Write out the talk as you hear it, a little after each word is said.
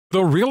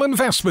The Real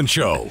Investment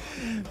Show.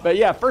 But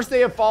yeah, first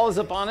day of fall is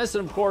upon us.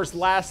 And of course,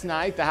 last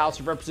night, the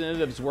House of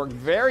Representatives worked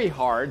very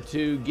hard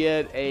to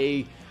get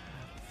a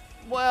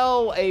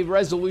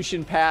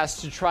resolution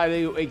passed to try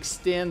to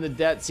extend the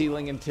debt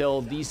ceiling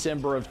until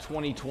December of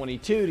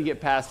 2022 to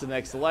get past the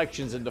next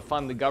elections and to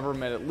fund the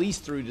government at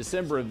least through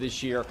December of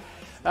this year.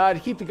 To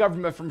keep the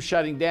government from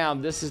shutting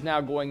down. This is now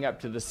going up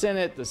to the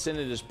Senate. The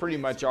Senate has pretty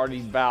much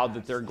already vowed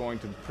that they're going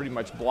to pretty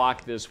much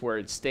block this where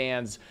it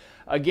stands.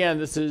 Again,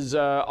 this is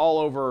all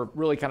over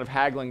really kind of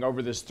haggling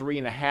over this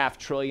 $3.5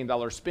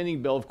 trillion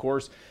spending bill. Of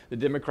course, the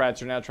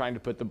Democrats are now trying to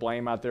put the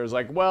blame out there. It's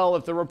like, well,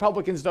 if the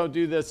Republicans don't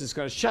do this, it's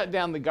going to shut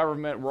down the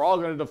government. We're all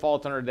going to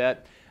default on our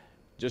debt.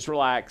 Just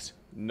relax.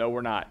 No,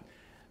 we're not.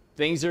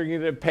 Things that are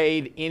going to get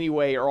paid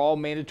anyway are all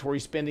mandatory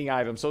spending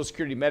items. Social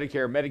Security,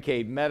 Medicare,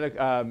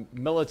 Medicaid,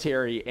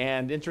 military,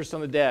 and interest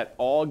on the debt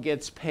all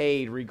gets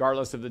paid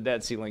regardless of the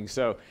debt ceiling.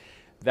 So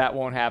that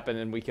won't happen,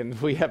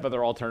 and we have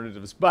other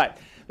alternatives. But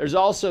there's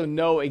also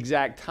no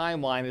exact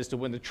timeline as to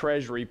when the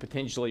Treasury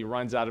potentially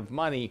runs out of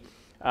money.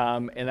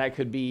 And that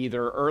could be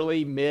either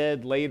early,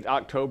 mid, late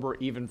October,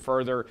 even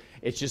further.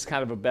 It's just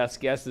kind of a best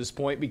guess at this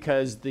point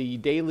because the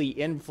daily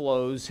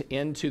inflows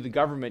into the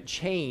government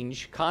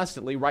change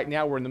constantly. Right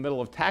now, we're in the middle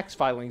of tax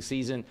filing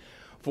season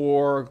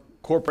for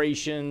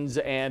corporations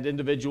and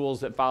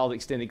individuals that filed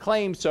extended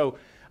claims. So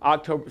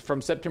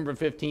from September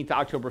 15th to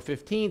October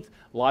 15th,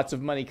 lots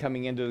of money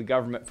coming into the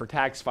government for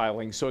tax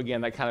filing. So again,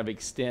 that kind of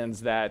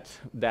extends that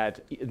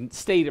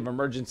state of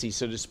emergency,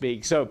 so to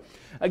speak. So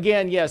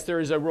again, yes, there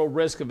is a real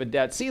risk of a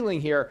debt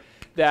ceiling here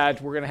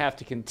that we're going to have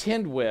to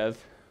contend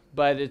with,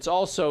 but it's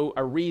also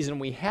a reason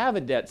we have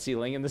a debt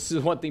ceiling. And this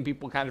is one thing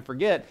people kind of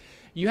forget.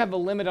 You have a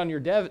limit on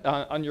your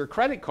on your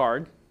credit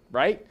card,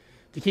 right?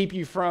 To keep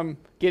you from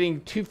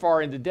getting too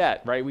far into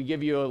debt, right? We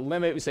give you a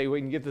limit. We say, we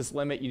can get this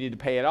limit. You need to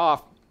pay it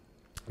off.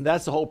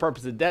 That's the whole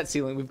purpose of debt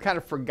ceiling. We've kind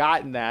of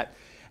forgotten that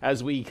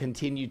as we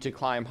continue to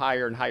climb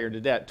higher and higher to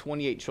debt,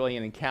 28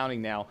 trillion and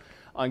counting now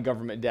on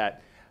government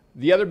debt.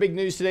 The other big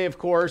news today, of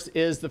course,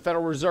 is the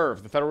Federal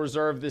Reserve. The Federal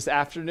Reserve this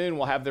afternoon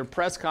will have their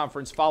press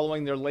conference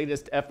following their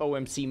latest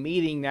FOMC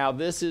meeting. Now,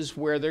 this is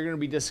where they're going to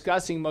be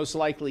discussing most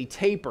likely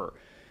taper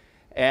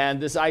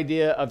and this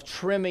idea of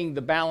trimming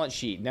the balance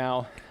sheet.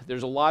 Now,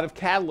 there's a lot of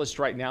catalysts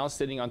right now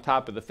sitting on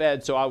top of the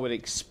Fed, so I would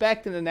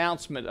expect an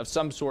announcement of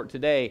some sort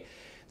today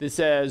that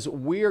says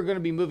we are going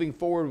to be moving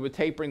forward with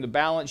tapering the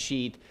balance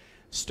sheet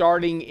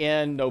starting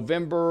in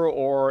November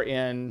or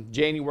in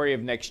January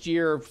of next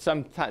year,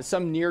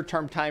 some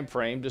near-term time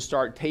frame to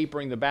start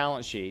tapering the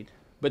balance sheet.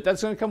 But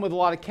that's going to come with a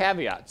lot of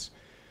caveats.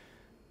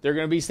 They're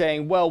going to be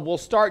saying, well, we'll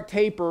start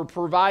taper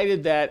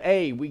provided that,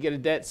 A, we get a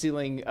debt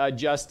ceiling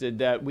adjusted,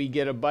 that we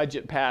get a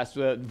budget passed,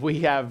 that we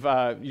have,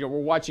 we're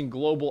watching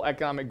global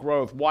economic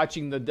growth,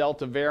 watching the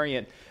Delta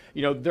variant.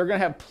 They're going to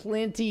have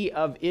plenty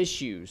of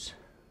issues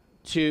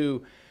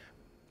to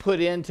put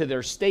into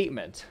their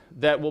statement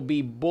that will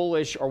be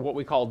bullish or what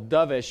we call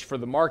dovish for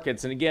the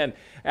markets. And again,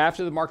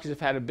 after the markets have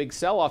had a big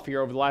sell-off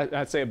here over the last,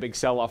 I'd say a big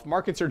sell-off,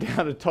 markets are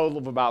down a total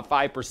of about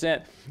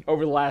 5%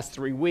 over the last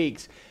 3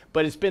 weeks.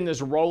 But it's been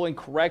this rolling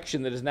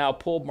correction that has now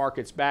pulled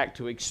markets back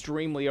to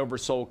extremely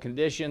oversold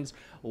conditions.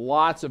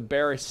 Lots of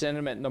bearish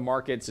sentiment in the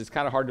markets. It's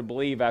kind of hard to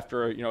believe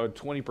after a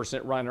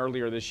 20% run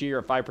earlier this year,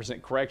 a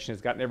 5% correction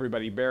has gotten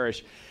everybody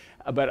bearish.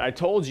 But I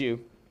told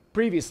you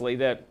previously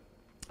that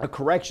a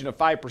correction of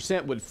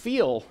 5% would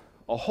feel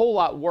a whole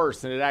lot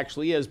worse than it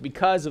actually is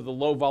because of the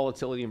low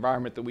volatility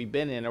environment that we've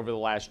been in over the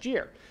last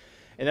year.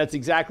 And that's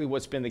exactly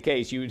what's been the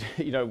case.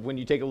 When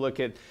you take a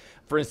look at,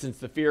 for instance,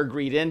 the Fear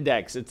Greed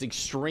Index, it's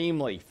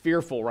extremely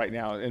fearful right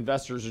now.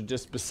 Investors are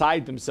just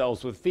beside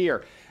themselves with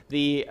fear.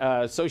 The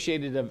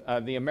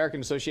the American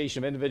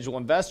Association of Individual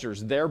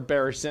Investors, their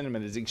bearish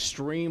sentiment is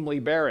extremely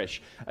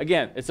bearish.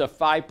 Again, it's a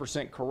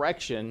 5%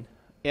 correction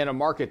in a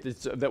market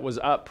that was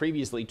up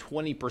previously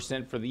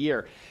 20% for the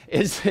year.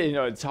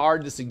 It's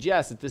hard to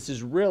suggest that this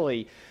is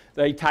really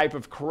the type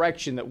of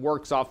correction that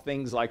works off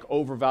things like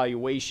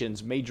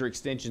overvaluations, major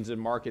extensions in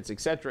markets,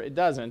 etc. It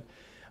doesn't.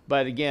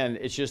 But again,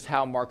 it's just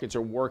how markets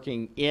are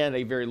working in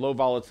a very low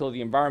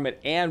volatility environment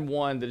and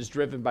one that is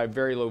driven by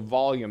very low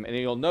volume. And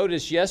you'll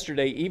notice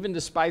yesterday, even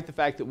despite the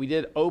fact that we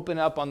did open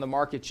up on the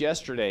markets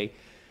yesterday,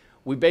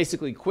 we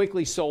basically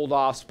quickly sold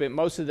off, spent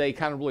most of the day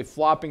kind of really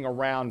flopping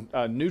around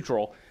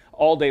neutral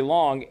all day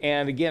long,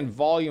 and again,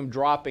 volume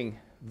dropping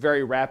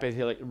very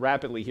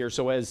rapidly here.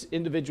 So as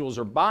individuals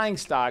are buying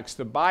stocks,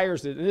 the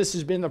buyers, and this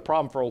has been the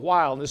problem for a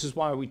while, and this is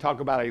why we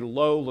talk about a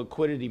low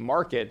liquidity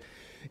market,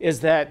 is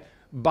that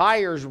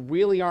buyers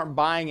really aren't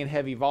buying in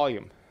heavy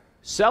volume.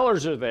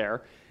 Sellers are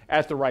there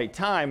at the right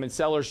time, and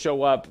sellers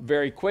show up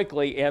very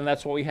quickly, and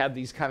that's why we had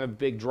these kind of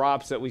big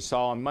drops that we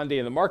saw on Monday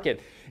in the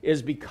market,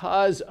 is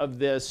because of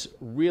this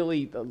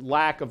really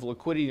lack of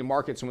liquidity in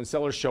markets. And when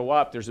sellers show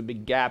up, there's a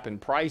big gap in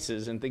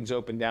prices and things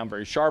open down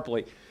very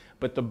sharply.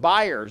 But the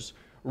buyers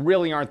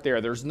really aren't there.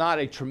 There's not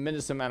a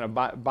tremendous amount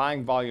of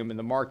buying volume in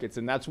the markets,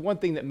 and that's one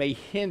thing that may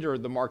hinder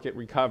the market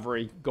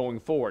recovery going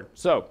forward.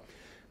 So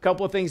a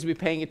couple of things to be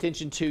paying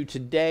attention to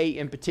today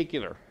in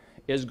particular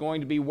is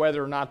going to be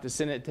whether or not the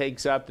Senate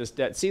takes up this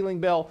debt ceiling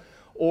bill,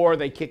 or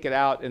they kick it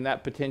out, and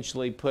that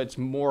potentially puts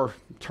more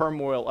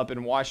turmoil up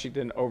in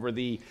Washington over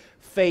the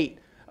fate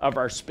of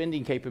our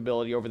spending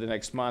capability over the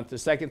next month. The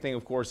second thing,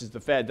 of course, is the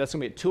Fed. That's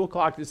going to be at 2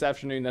 o'clock this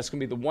afternoon. That's going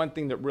to be the one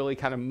thing that really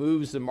kind of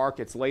moves the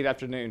markets late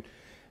afternoon.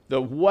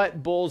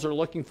 What bulls are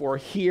looking for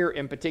here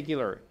in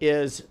particular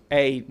is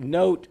a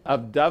note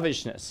of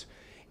dovishness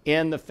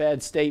in the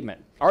Fed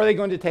statement. Are they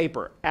going to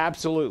taper?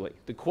 Absolutely.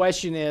 The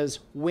question is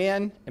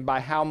when and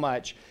by how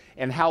much,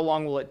 and how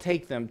long will it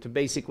take them to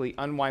basically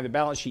unwind the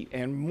balance sheet?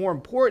 And more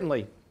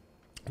importantly,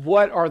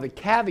 what are the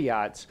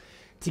caveats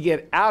to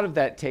get out of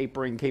that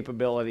tapering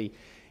capability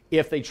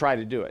if they try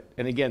to do it?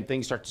 And again,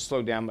 things start to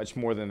slow down much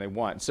more than they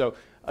want. So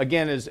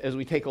again, as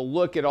we take a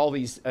look at all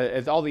these,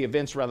 at all the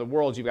events around the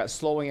world, you've got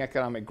slowing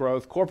economic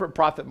growth. Corporate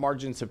profit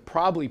margins have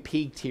probably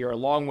peaked here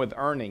along with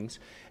earnings.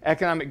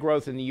 Economic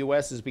growth in the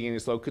U.S. is beginning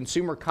to slow.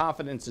 Consumer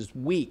confidence is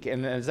weak,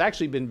 and has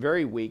actually been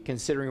very weak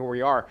considering where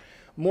we are.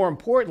 More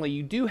importantly,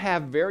 you do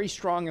have very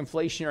strong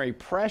inflationary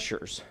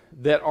pressures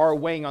that are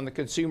weighing on the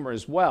consumer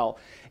as well.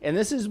 And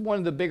this is one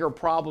of the bigger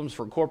problems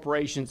for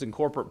corporations and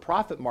corporate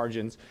profit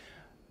margins.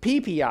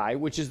 PPI,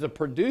 which is the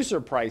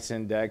producer price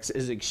index,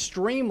 is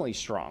extremely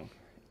strong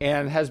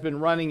and has been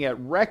running at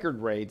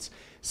record rates.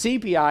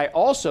 CPI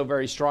also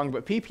very strong,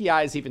 but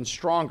PPI is even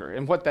stronger.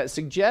 And what that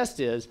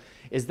suggests is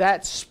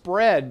that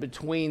spread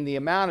between the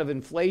amount of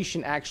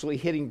inflation actually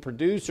hitting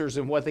producers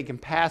and what they can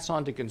pass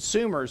on to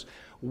consumers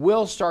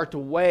will start to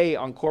weigh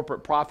on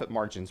corporate profit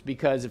margins,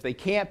 because if they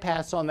can't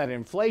pass on that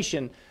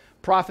inflation,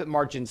 profit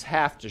margins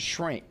have to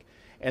shrink.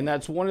 And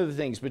that's one of the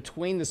things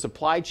between the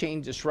supply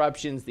chain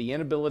disruptions, the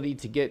inability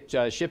to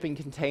get shipping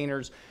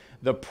containers,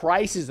 the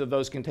prices of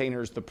those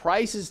containers, the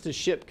prices to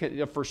ship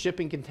for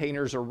shipping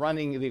containers are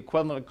running the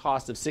equivalent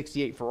cost of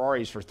 68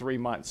 Ferraris for 3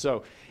 months.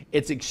 So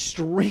it's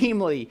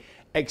extremely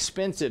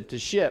expensive to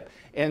ship.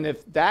 And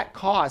if that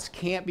cost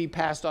can't be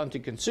passed on to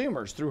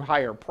consumers through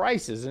higher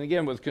prices, and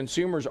again, with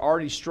consumers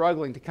already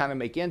struggling to kind of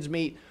make ends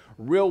meet,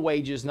 real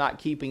wages not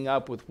keeping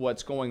up with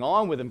what's going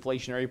on with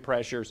inflationary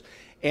pressures,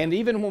 and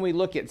even when we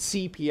look at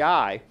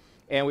CPI,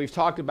 and we've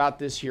talked about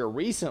this here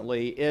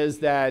recently, is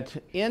that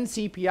in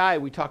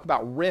CPI, we talk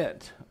about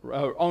rent,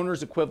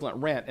 owner's equivalent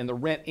rent, and the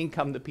rent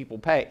income that people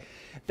pay.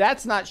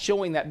 That's not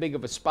showing that big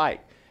of a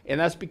spike. And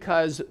that's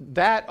because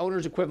that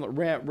owner's equivalent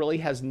rent really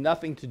has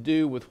nothing to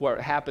do with what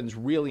happens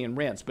really in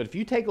rents. But if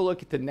you take a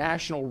look at the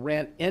national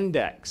rent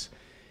index,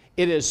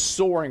 it is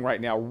soaring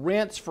right now.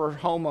 Rents for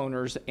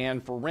homeowners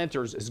and for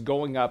renters is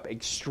going up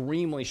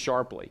extremely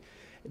sharply.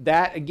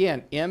 That,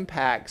 again,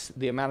 impacts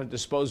the amount of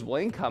disposable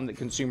income that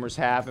consumers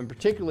have, and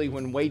particularly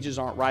when wages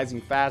aren't rising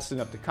fast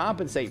enough to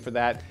compensate for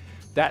that,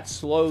 that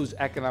slows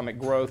economic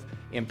growth,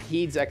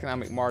 impedes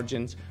economic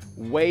margins,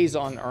 weighs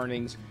on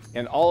earnings,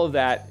 and all of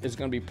that is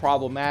going to be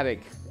problematic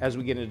as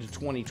we get into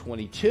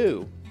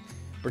 2022,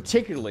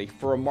 particularly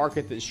for a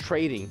market that's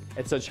trading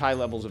at such high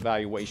levels of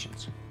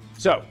valuations.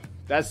 So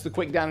that's the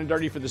quick down and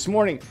dirty for this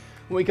morning.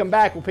 When we come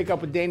back, we'll pick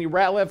up with Danny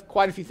Ratliff.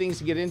 Quite a few things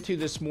to get into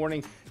this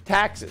morning.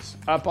 Taxes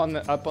up on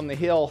the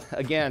hill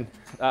again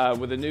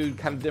with a new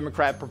kind of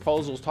Democrat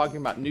proposals talking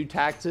about new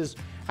taxes,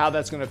 how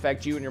that's going to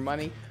affect you and your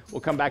money.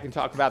 We'll come back and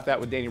talk about that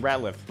with Danny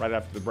Ratliff right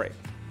after the break.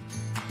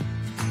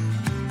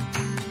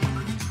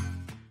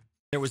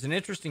 There was an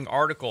interesting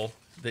article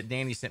that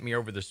Danny sent me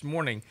over this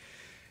morning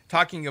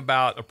talking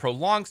about a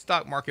prolonged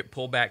stock market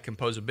pullback can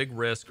pose a big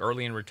risk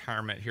early in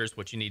retirement. Here's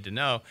what you need to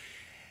know.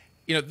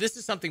 You know, this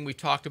is something we've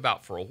talked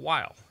about for a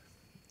while,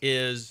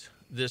 is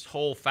this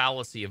whole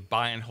fallacy of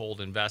buy and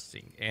hold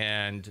investing.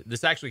 And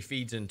this actually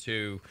feeds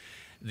into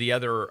the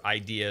other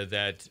idea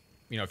that,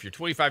 you know, if you're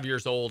 25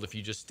 years old, if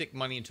you just stick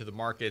money into the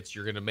markets,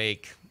 you're going to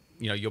make,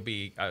 you know, you'll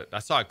be, I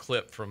saw a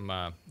clip from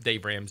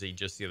Dave Ramsey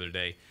just the other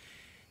day.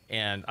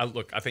 And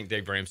I think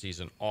Dave Ramsey is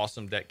an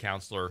awesome debt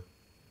counselor,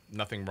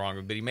 nothing wrong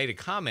with it. But he made a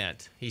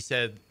comment. He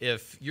said,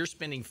 if you're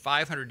spending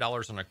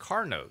 $500 on a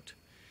car note,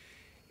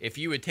 if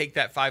you would take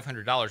that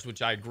 $500,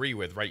 which I agree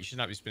with, right? You should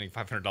not be spending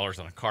 $500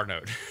 on a car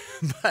note.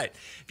 But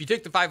if you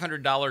took the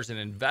 $500 and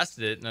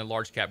invested it in a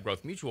large cap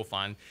growth mutual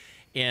fund,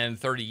 in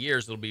 30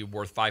 years, it'll be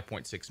worth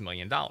 $5.6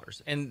 million.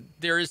 And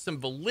there is some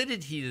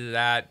validity to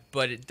that,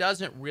 but it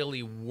doesn't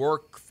really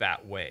work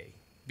that way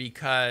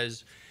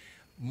because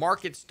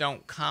markets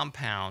don't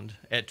compound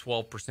at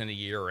 12% a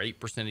year or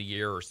 8% a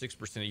year or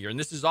 6% a year. And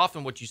this is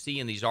often what you see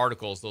in these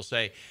articles. They'll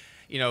say,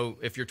 you know,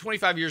 if you're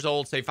 25 years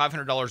old, save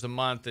 $500 a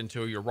month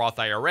into your Roth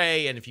IRA,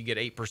 and if you get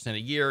 8% a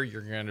year,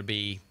 you're going to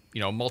be,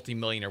 you know, a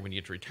multimillionaire when you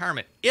get to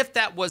retirement. If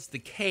that was the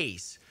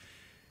case,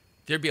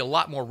 there'd be a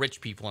lot more rich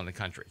people in the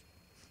country.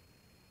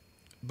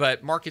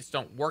 But markets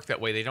don't work that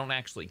way. They don't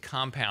actually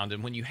compound.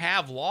 And when you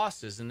have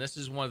losses, and this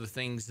is one of the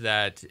things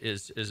that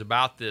is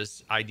about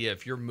this idea,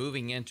 if you're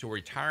moving into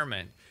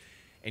retirement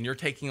and you're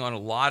taking on a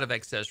lot of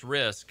excess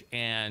risk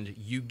and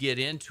you get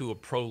into a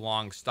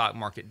prolonged stock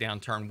market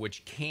downturn,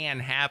 which can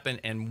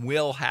happen and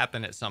will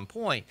happen at some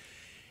point,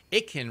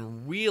 it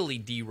can really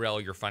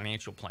derail your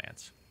financial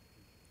plans.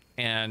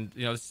 And,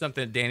 it's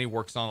something that Danny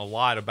works on a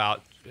lot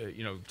about,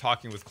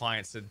 talking with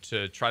clients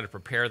to try to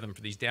prepare them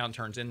for these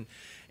downturns.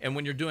 And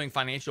when you're doing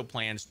financial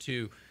plans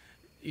to,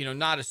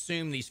 not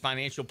assume these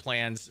financial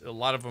plans, a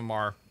lot of them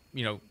are,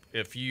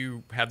 if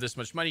you have this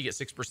much money, you get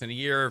 6% a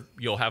year,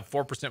 you'll have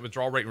 4%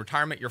 withdrawal rate in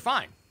retirement, you're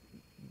fine.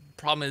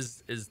 Problem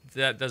is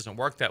that doesn't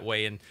work that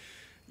way. And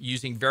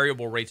using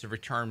variable rates of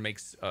return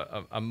makes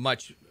a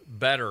much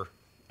better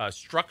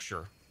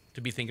structure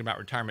to be thinking about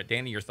retirement.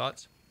 Danny, your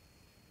thoughts?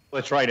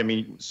 That's right. I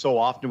mean, so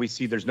often we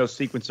see there's no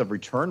sequence of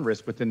return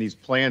risk within these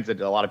plans that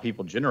a lot of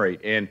people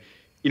generate. And,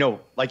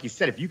 like you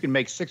said, if you can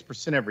make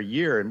 6% every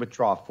year and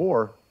withdraw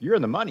 4%, you're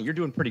in the money. You're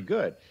doing pretty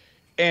good.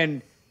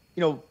 And,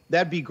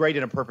 that'd be great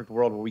in a perfect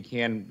world where we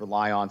can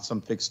rely on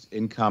some fixed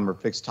income or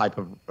fixed type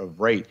of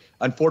rate.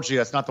 Unfortunately,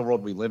 that's not the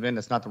world we live in.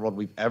 That's not the world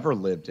we've ever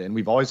lived in.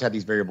 We've always had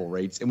these variable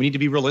rates, and we need to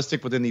be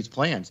realistic within these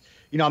plans.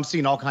 I'm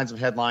seeing all kinds of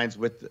headlines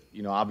with,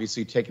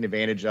 obviously taking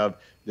advantage of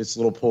this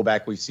little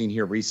pullback we've seen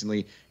here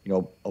recently.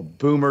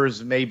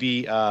 Boomers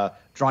maybe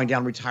drawing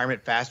down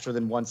retirement faster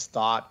than once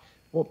thought.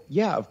 Well,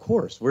 yeah, of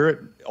course. We're at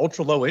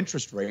ultra low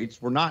interest rates.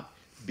 We're not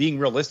being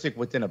realistic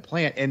within a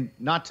plan, and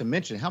not to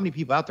mention how many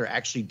people out there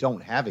actually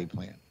don't have a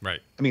plan. Right.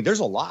 I mean, there's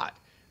a lot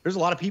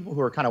of people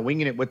who are kind of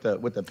winging it with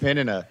a pen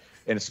and a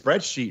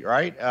spreadsheet,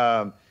 right?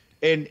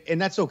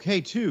 And that's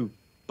okay too,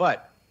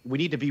 but we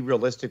need to be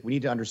realistic. We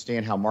need to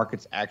understand how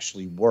markets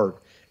actually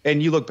work.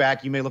 And you look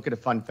back, you may look at a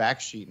fun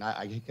fact sheet, and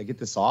I get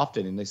this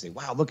often, and they say,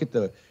 wow, look at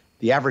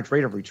the average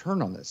rate of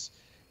return on this.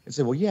 And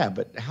say, well, yeah,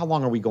 but how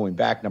long are we going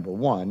back, number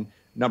one?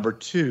 Number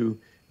two,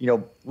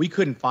 we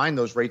couldn't find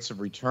those rates of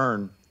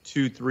return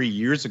 2-3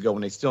 years ago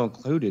when they still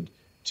included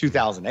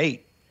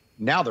 2008.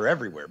 Now they're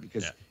everywhere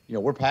because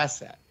we're past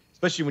that.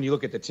 Especially when you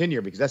look at the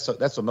 10-year, because that's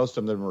what most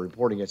of them are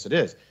reporting. Yes, it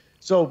is.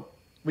 So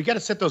we got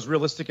to set those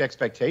realistic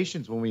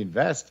expectations when we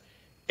invest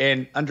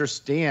and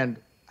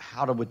understand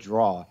how to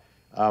withdraw,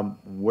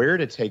 where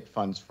to take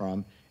funds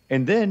from,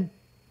 and then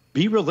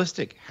be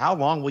realistic. How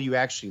long will you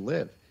actually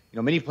live?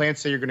 Many plans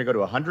say you're going to go to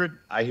 100.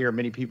 I hear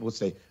many people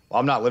say, well,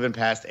 I'm not living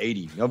past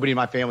 80. Nobody in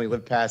my family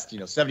lived past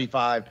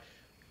 75.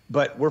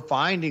 But we're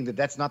finding that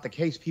that's not the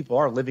case. People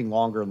are living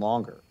longer and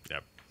longer.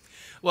 Yep.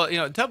 Well,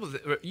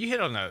 you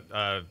hit on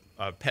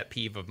a pet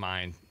peeve of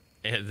mine,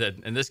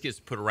 and this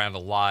gets put around a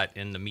lot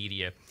in the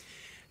media,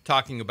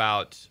 talking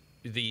about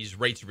these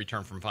rates of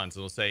return from funds.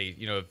 They'll say,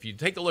 if you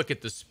take a look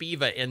at the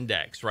SPIVA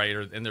index, right,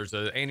 and there's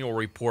an annual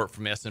report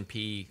from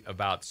S&P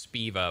about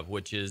SPIVA,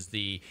 which is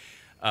the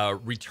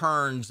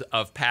returns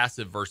of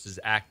passive versus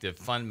active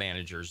fund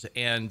managers.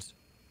 And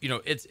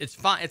it's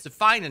fine. It's a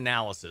fine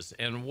analysis,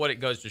 and what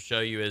it goes to show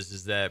you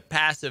is that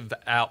passive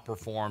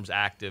outperforms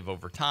active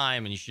over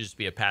time, and you should just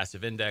be a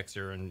passive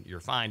indexer, and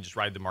you're fine. Just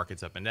ride the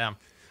markets up and down.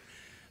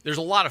 There's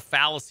a lot of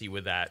fallacy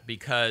with that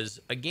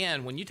because,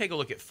 again, when you take a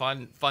look at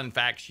fun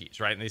fact sheets,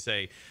 right, and they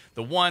say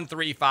the 1,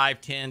 3, 5,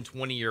 10,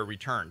 20-year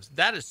returns,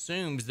 that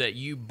assumes that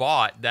you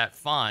bought that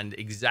fund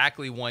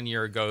exactly 1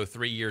 year ago,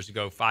 3 years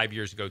ago, 5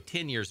 years ago,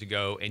 10 years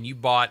ago, and you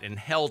bought and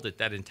held it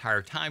that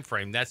entire time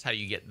frame. That's how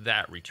you get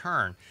that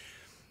return.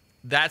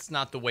 That's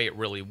not the way it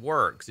really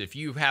works. If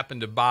you happen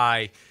to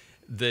buy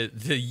the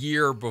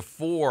year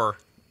before,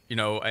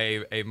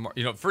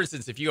 for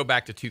instance, if you go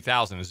back to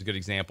 2000 is a good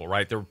example,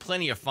 right? There were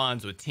plenty of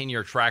funds with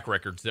 10-year track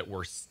records that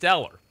were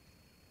stellar.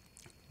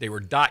 They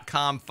were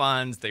 .com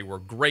funds. They were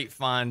great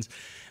funds.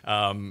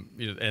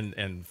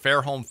 And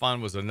Fair Home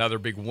Fund was another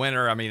big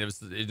winner. I mean, it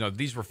was,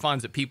 these were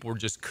funds that people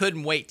just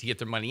couldn't wait to get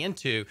their money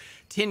into.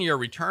 10-year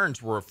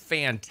returns were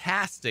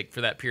fantastic for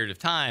that period of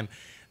time.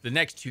 The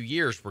next 2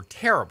 years were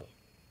terrible.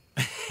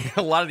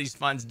 A lot of these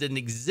funds didn't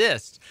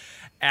exist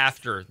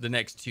after the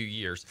next 2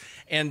 years,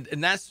 and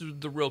that's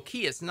the real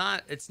key. It's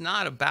not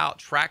about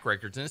track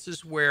records, and this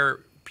is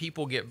where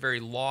people get very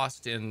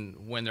lost in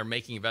when they're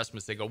making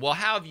investments. They go, well,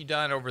 how have you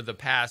done over the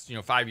past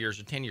 5 years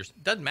or 10 years?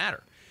 Doesn't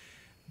matter.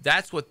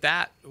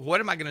 What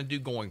am I going to do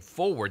going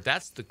forward?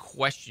 That's the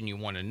question you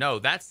want to know.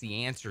 That's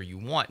the answer you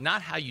want,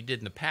 not how you did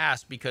in the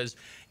past, because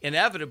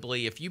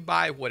inevitably, if you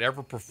buy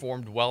whatever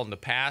performed well in the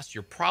past,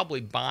 you're probably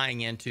buying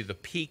into the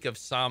peak of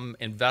some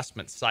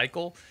investment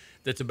cycle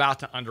that's about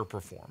to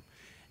underperform.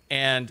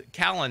 And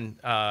Callan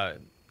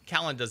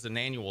does an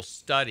annual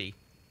study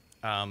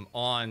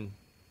on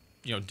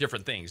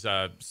different things,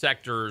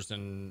 sectors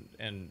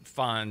and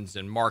funds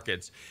and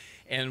markets.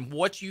 And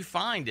what you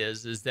find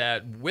is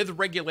that with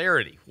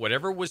regularity,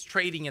 whatever was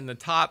trading in the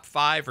top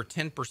 5 or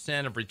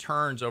 10% of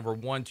returns over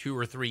 1, 2,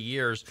 or 3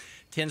 years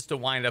tends to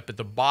wind up at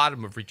the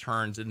bottom of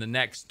returns in the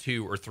next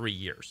 2 or 3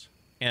 years.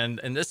 And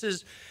this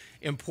is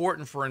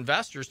important for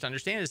investors to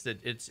understand, is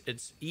that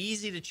it's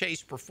easy to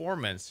chase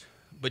performance,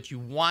 but you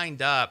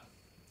wind up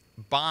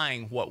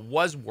buying what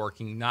was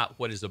working, not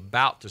what is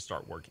about to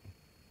start working.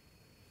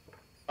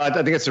 I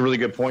think that's a really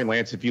good point,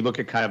 Lance. If you look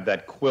at kind of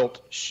that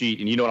quilt sheet,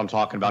 and you know what I'm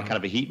talking about, kind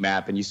of a heat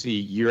map, and you see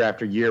year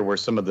after year where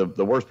some of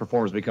the worst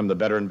performers become the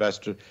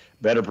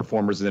better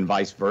performers, and then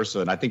vice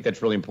versa. And I think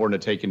that's really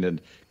important to take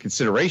into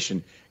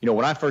consideration. You know,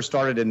 when I first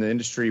started in the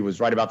industry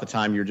was right about the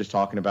time you were just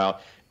talking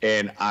about,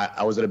 and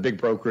I was at a big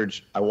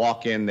brokerage. I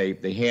walk in,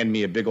 they hand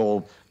me a big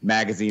old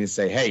magazine and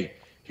say, "Hey,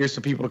 here's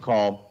some people to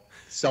call,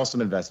 sell some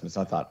investments."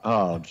 I thought,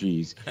 oh,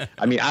 geez.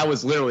 I mean, I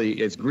was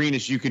literally as green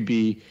as you could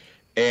be,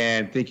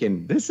 and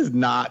thinking this is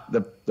not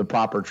the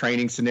proper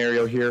training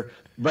scenario here.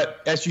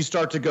 But as you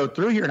start to go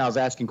through here, and I was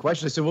asking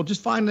questions, I said, well,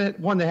 just find that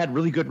one that had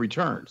really good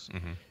returns.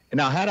 And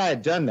now, had I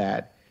had done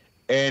that,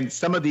 and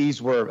some of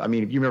these were, I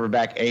mean, if you remember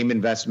back, AIM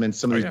Investments,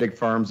 some of these big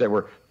firms that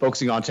were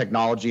focusing on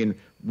technology, and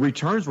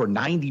returns were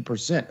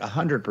 90%,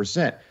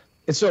 100%.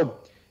 And so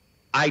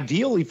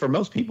ideally for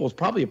most people, it's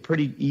probably a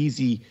pretty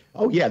easy,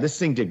 oh, yeah, this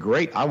thing did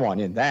great, I want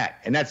in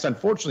that. And that's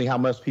unfortunately how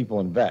most people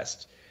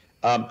invest.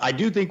 I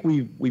do think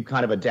we've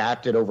kind of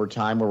adapted over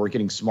time where we're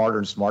getting smarter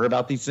and smarter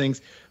about these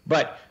things,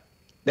 but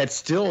that's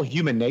still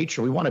human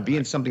nature. We want to be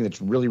in something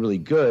that's really, really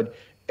good.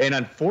 And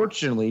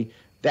unfortunately,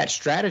 that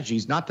strategy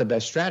is not the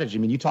best strategy. I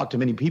mean, you talk to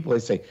many people, they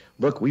say,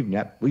 look, we've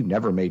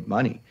never made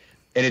money.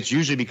 And it's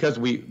usually because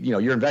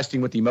you're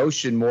investing with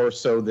emotion more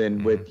so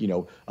than with,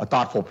 a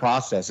thoughtful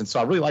process. And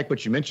so I really like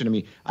what you mentioned to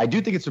me. I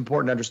do think it's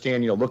important to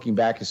understand, looking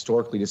back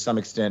historically to some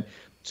extent,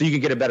 so you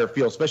can get a better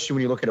feel, especially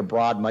when you look at a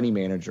broad money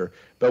manager.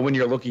 But when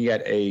you're looking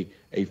at a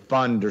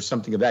fund or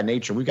something of that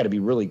nature, we've got to be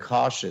really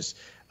cautious.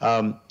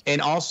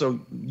 And also,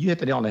 you hit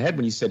the nail on the head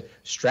when you said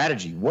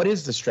strategy. What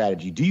is the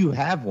strategy? Do you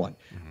have one?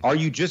 Are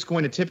you just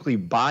going to typically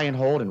buy and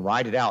hold and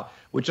ride it out?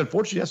 Which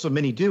unfortunately, that's what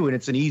many do, and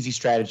it's an easy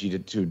strategy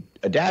to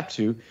adapt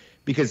to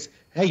because,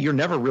 hey, you're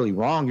never really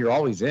wrong. You're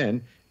always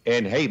in,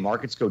 and, hey,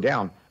 markets go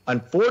down.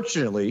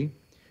 Unfortunately,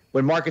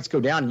 when markets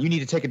go down and you need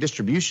to take a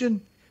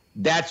distribution,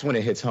 that's when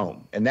it hits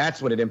home, and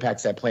that's when it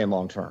impacts that plan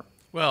long term.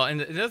 Well, and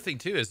the other thing,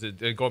 too, is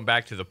that going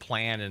back to the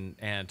plan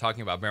and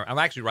talking about, I'm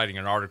actually writing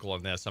an article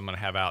on this I'm going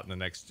to have out in the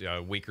next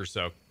week or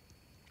so,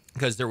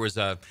 because there was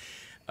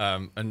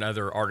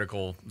another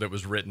article that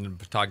was written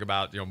to talk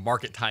about,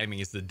 market timing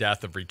is the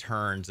death of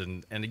returns.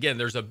 And again,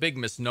 there's a big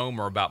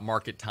misnomer about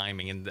market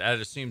timing, and that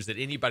assumes that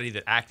anybody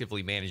that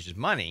actively manages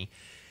money,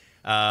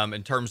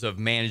 in terms of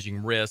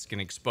managing risk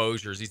and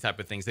exposures, these type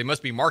of things, they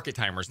must be market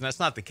timers, and that's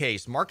not the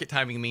case. Market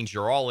timing means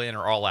you're all in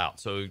or all out.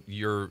 So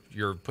you're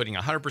putting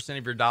 100%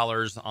 of your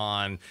dollars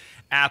on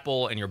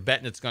Apple, and you're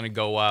betting it's going to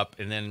go up,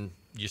 and then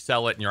you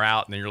sell it and you're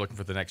out, and then you're looking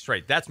for the next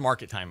trade. That's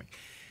market timing.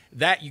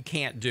 That you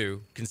can't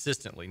do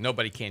consistently.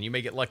 Nobody can. You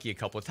may get lucky a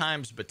couple of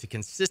times, but to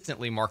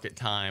consistently market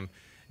time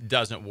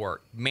doesn't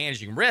work.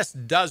 Managing risk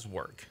does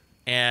work.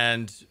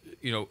 And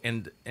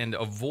and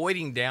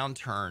avoiding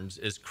downturns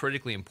is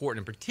critically important,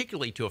 and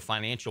particularly to a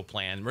financial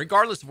plan.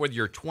 Regardless of whether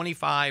you're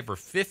 25 or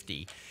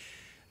 50,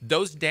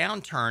 those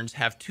downturns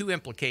have two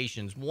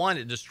implications. One,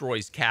 it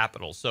destroys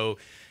capital. So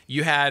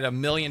you had $1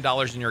 million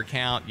in your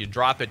account, you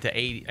drop it to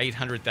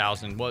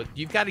 800,000. Well,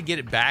 you've got to get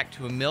it back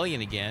to $1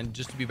 million again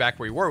just to be back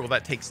where you were. Well,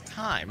 that takes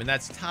time, and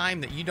that's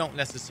time that you don't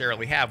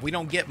necessarily have. We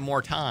don't get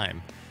more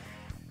time.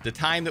 The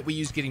time that we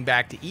use getting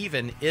back to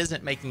even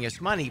isn't making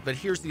us money, but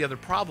here's the other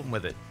problem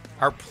with it.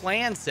 Our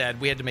plan said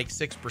we had to make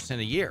 6%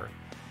 a year.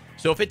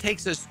 So if it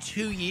takes us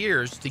 2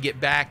 years to get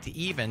back to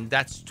even,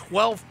 that's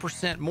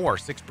 12% more,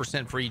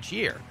 6% for each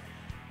year.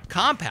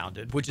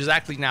 Compounded, which is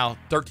actually now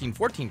 13,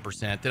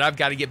 14% that I've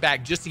got to get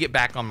back just to get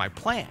back on my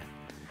plan.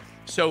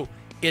 So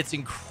it's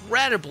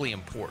incredibly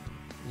important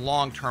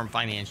long-term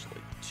financially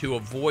to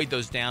avoid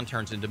those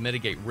downturns and to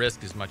mitigate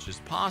risk as much as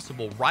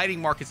possible. Riding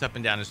markets up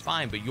and down is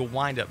fine, but you'll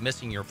wind up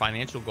missing your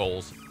financial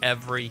goals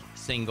every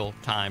single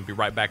time. Be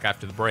right back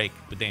after the break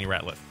with Danny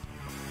Ratliff.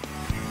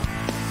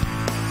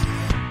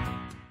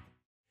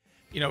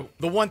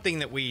 The one thing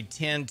that we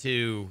tend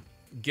to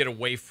get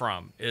away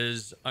from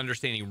is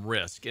understanding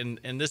risk. And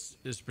this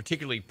is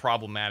particularly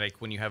problematic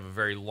when you have a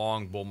very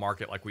long bull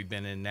market like we've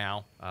been in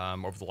now.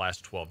 Over the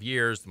last 12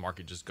 years, the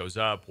market just goes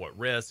up. What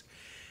risk?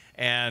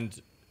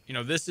 And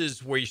this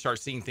is where you start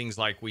seeing things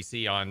like we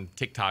see on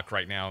TikTok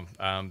right now.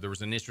 There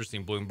was an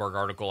interesting Bloomberg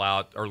article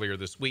out earlier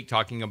this week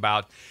talking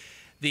about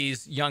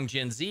these young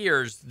Gen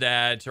Zers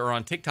that are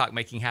on TikTok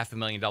making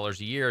 $500,000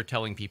 a year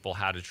telling people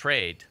how to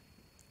trade.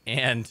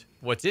 And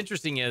what's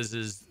interesting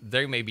is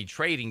they may be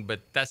trading,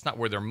 but that's not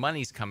where their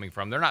money's coming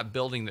from. They're not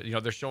building,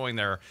 they're showing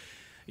their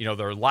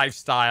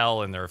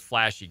lifestyle and their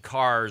flashy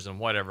cars and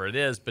whatever it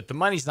is, but the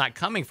money's not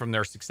coming from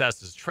their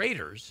success as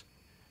traders.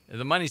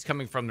 The money's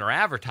coming from their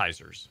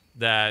advertisers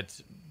that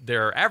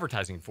they're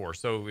advertising for.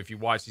 So if you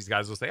watch these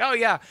guys, they'll say, oh,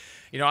 yeah,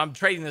 I'm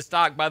trading this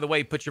stock. By the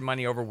way, put your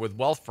money over with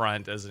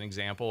Wealthfront as an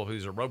example,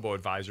 who's a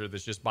robo-advisor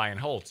that's just buy and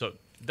hold. So it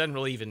doesn't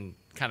really even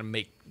kind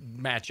of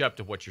match up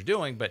to what you're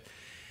doing. But,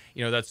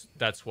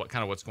 that's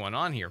what's going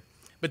on here.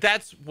 But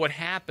that's what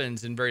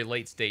happens in very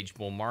late stage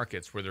bull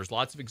markets where there's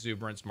lots of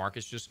exuberance.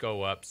 Markets just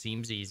go up,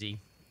 seems easy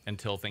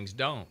until things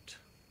don't.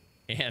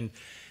 And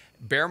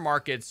bear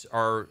markets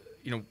are,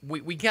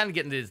 we kind of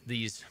get into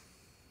these,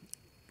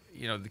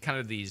 the kind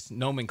of these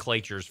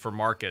nomenclatures for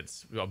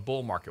markets. A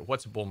bull market.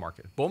 What's a bull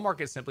market? Bull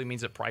market simply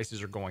means that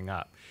prices are going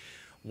up.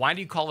 Why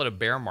do you call it a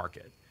bear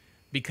market?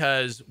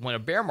 Because when a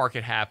bear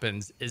market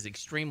happens, is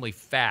extremely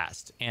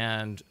fast,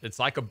 and it's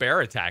like a bear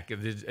attack.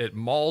 It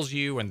mauls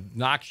you and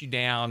knocks you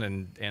down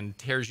and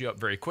tears you up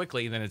very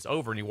quickly, and then it's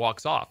over and he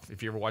walks off.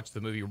 If you ever watch the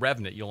movie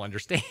Revenant, you'll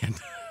understand.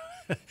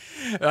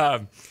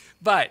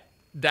 But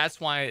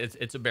that's why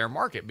it's a bear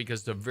market,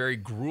 because it's a very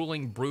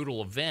grueling,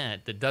 brutal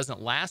event that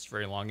doesn't last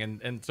very long.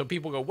 And so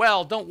people go,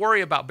 well, don't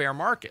worry about bear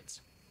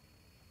markets.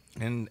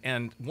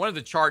 And one of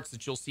the charts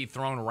that you'll see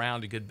thrown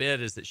around a good bit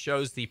is that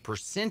shows the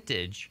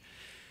percentage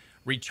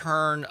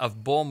return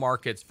of bull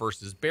markets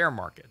versus bear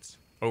markets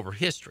over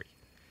history.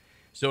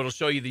 So it'll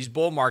show you these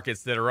bull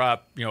markets that are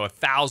up,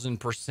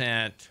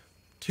 1,000%,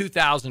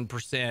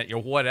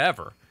 2,000%,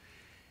 whatever.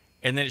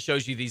 And then it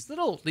shows you these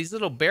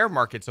little bear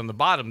markets on the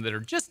bottom that are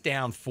just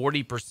down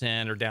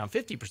 40% or down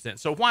 50%.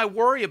 So why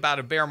worry about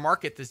a bear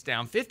market that's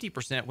down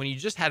 50% when you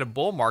just had a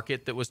bull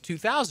market that was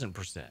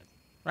 2,000%,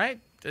 right?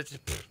 That's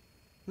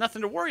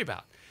nothing to worry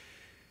about.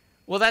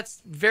 Well,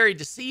 that's very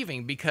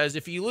deceiving, because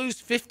if you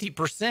lose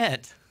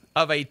 50%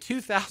 of a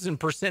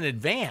 2,000%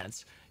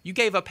 advance, you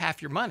gave up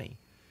half your money.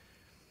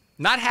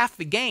 Not half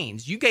the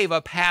gains, you gave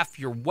up half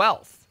your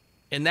wealth.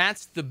 And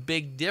that's the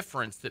big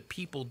difference that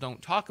people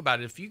don't talk about.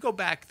 If you go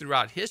back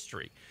throughout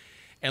history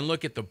and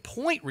look at the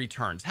point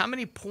returns, how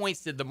many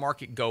points did the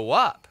market go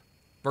up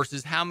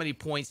versus how many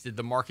points did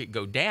the market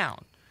go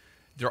down?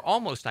 They're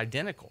almost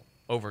identical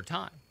over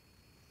time.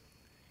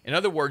 In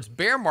other words,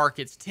 bear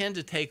markets tend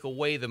to take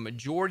away the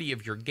majority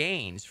of your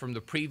gains from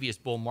the previous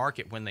bull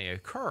market when they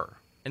occur.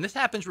 And this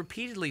happens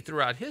repeatedly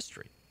throughout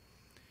history.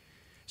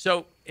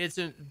 So this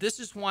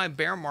is why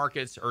bear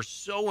markets are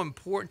so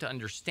important to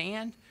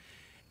understand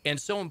and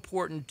so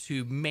important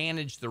to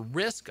manage the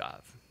risk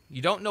of.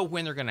 You don't know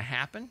when they're going to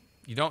happen.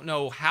 You don't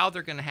know how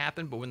they're going to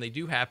happen, but when they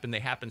do happen, they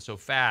happen so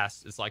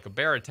fast. It's like a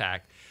bear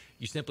attack.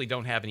 You simply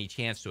don't have any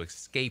chance to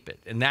escape it.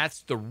 And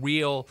that's the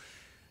real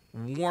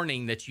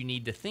warning that you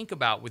need to think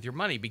about with your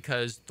money,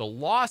 because the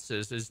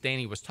losses, as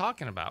Danny was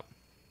talking about,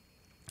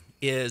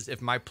 is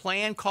if my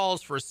plan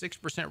calls for a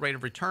 6% rate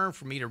of return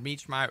for me to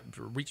reach my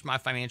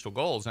financial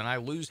goals and I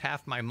lose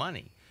half my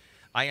money,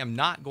 I am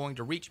not going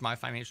to reach my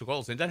financial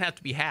goals. It doesn't have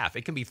to be half.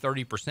 It can be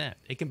 30%.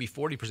 It can be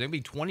 40%. It can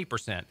be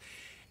 20%,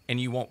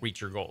 and you won't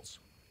reach your goals.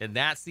 And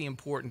that's the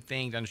important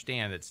thing to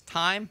understand. It's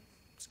time,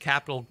 it's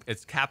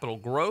capital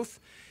growth,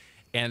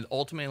 and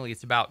ultimately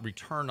it's about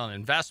return on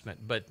investment.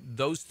 But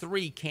those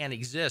three can't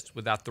exist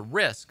without the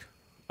risk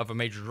of a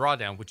major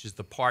drawdown, which is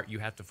the part you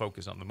have to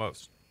focus on the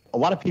most. A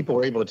lot of people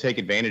are able to take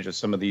advantage of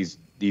some of these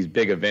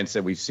big events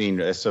that we've seen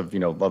as of the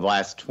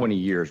last 20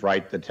 years,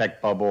 right? The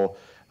tech bubble,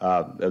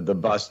 the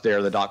bust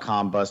there, the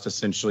 .com bust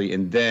essentially,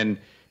 and then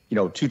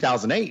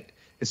 2008.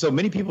 And so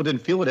many people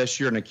didn't feel it as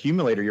you're an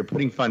accumulator. You're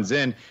putting funds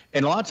in,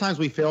 and a lot of times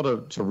we fail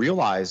to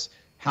realize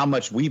how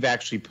much we've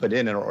actually put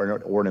in,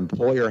 or an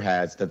employer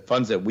has, the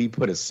funds that we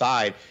put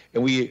aside,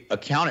 and we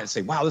account it and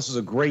say, wow, this is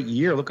a great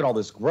year. Look at all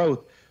this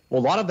growth.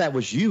 Well, a lot of that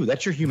was you.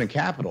 That's your human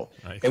capital.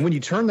 Right. And when you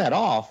turn that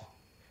off,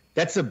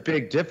 that's a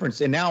big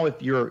difference. And now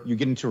if you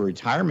get into a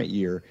retirement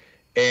year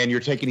and you're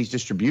taking these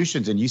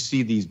distributions and you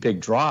see these big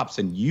drops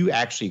and you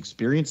actually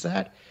experience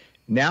that,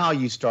 now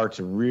you start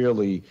to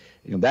really,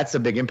 that's a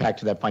big impact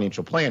to that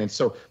financial plan. And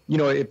so,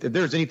 if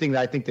there's anything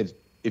that I think that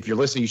if you're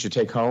listening, you should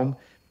take home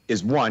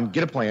is, one,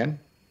 get a plan.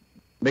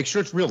 Make sure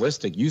it's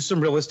realistic. Use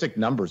some realistic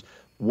numbers.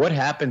 What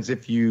happens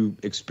if you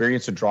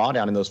experience a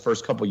drawdown in those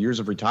first couple of years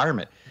of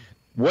retirement?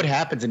 What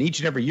happens in each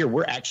and every year?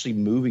 We're actually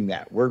moving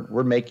that.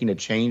 We're making a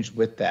change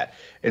with that.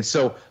 And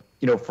so,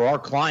 for our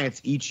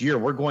clients each year,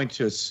 we're going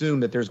to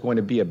assume that there's going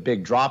to be a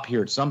big drop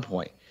here at some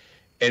point.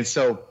 And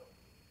so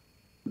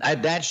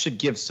that should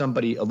give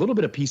somebody a little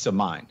bit of peace of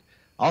mind.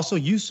 Also,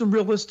 use some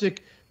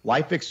realistic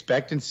life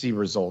expectancy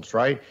results,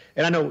 right?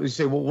 And I know you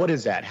say, well, what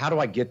is that? How do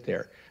I get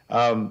there?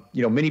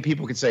 Many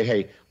people can say,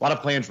 hey, a lot of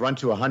plans run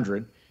to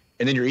 100,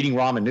 and then you're eating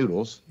ramen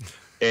noodles,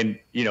 and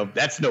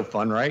that's no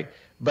fun, right?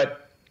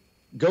 But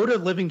go to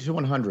Living to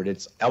 100.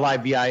 It's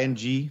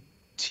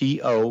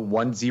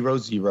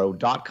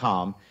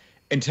livingto100.com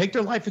and take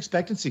their life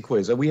expectancy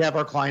quiz. We have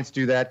our clients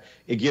do that.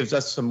 It gives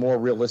us some more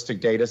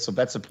realistic data. So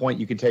that's a point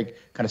you can take,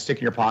 kind of stick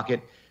in your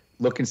pocket,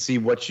 look and see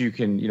what you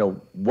can,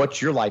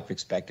 what's your life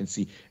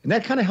expectancy. And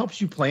that kind of helps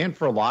you plan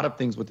for a lot of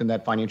things within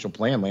that financial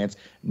plan, Lance,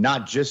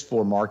 not just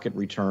for market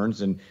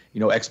returns and,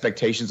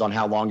 expectations on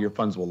how long your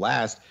funds will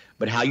last,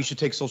 but how you should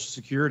take Social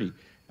Security.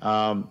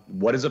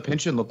 What does a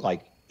pension look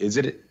like? Is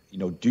it,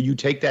 do you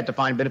take that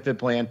defined benefit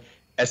plan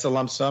as a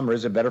lump sum, or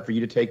is it better for you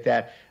to take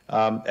that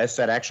as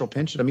that actual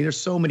pension? I mean, there's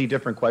so many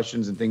different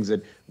questions and things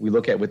that we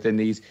look at within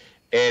these.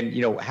 And,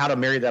 how to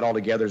marry that all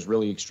together is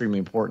really extremely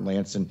important,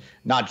 Lance, and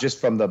not just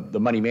from the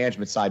money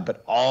management side,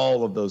 but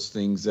all of those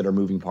things that are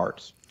moving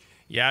parts.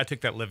 Yeah, I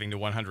took that Living to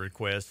 100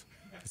 quiz.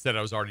 It said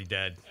I was already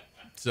dead.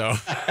 So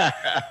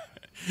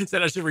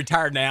Said I should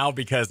retire now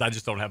because I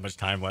just don't have much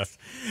time left.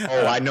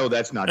 Oh, I know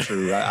that's not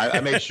true. I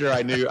made sure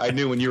I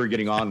knew when you were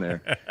getting on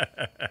there.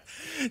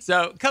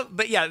 So,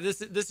 but yeah,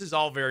 this is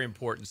all very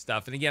important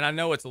stuff. And again, I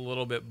know it's a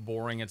little bit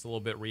boring, it's a little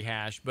bit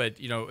rehashed, but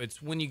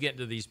it's when you get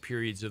into these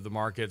periods of the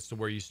markets to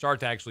where you start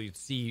to actually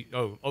see,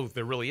 oh,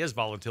 there really is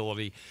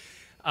volatility.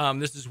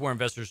 This is where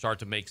investors start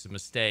to make some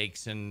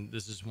mistakes, and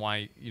this is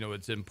why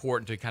it's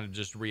important to kind of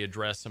just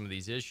readdress some of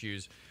these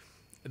issues.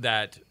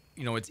 That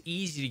it's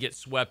easy to get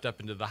swept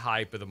up into the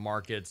hype of the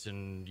markets,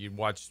 and you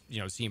watch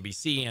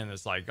CNBC, and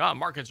it's like, oh,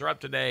 markets are up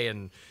today,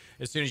 and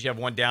as soon as you have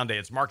one down day,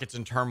 it's markets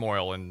in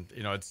turmoil, and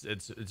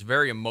it's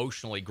very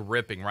emotionally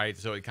gripping, right?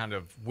 So it kind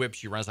of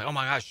whips you around. It's like, oh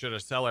my gosh, should I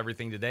sell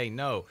everything today?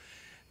 No.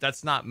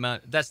 That's not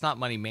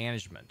money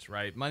management,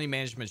 right? Money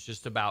management is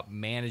just about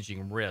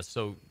managing risk.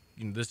 So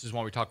this is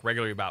when we talk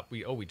regularly about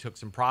we took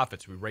some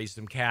profits, we raised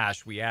some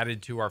cash, we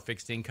added to our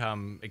fixed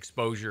income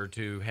exposure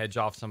to hedge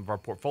off some of our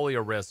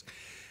portfolio risk.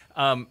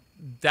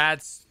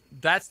 That's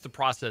the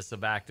process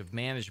of active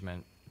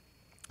management.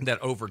 That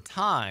over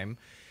time,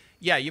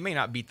 yeah, you may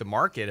not beat the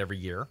market every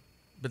year,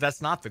 but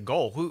that's not the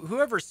goal.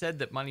 Whoever said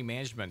that money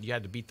management you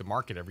had to beat the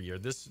market every year?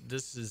 This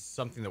is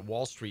something that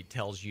Wall Street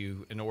tells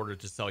you in order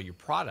to sell your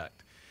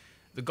product.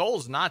 The goal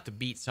is not to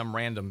beat some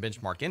random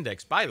benchmark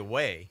index. By the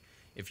way,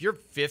 if you're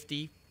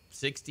 50,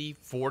 60,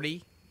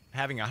 40,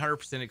 having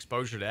 100%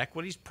 exposure to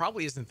equities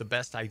probably isn't the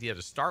best idea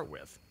to start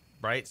with,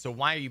 right? So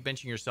why are you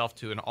benching yourself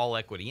to an all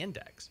equity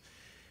index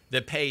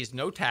that pays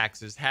no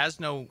taxes, has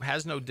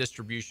no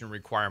distribution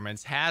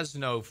requirements, has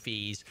no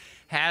fees,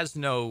 has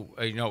no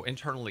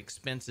internal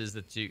expenses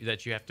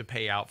that you have to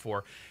pay out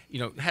for,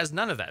 has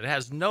none of that. It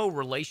has no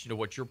relation to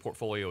what your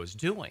portfolio is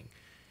doing.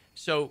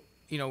 So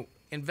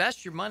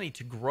invest your money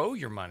to grow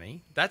your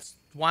money. That's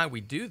why we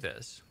do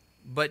this.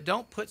 But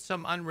don't put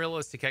some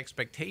unrealistic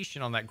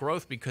expectation on that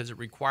growth because it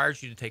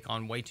requires you to take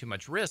on way too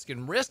much risk.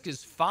 And risk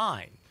is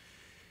fine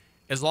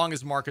as long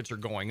as markets are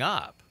going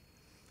up.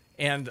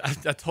 And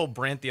I told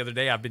Brent the other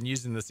day, I've been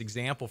using this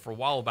example for a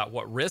while about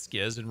what risk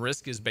is. And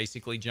risk is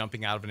basically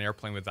jumping out of an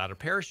airplane without a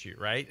parachute,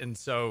 right? And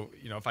so,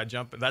 if I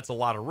jump, that's a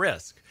lot of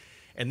risk.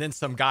 And then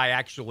some guy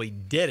actually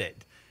did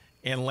it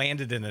and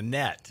landed in a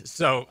net.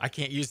 So I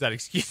can't use that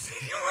excuse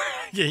anymore.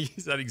 I can't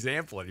use that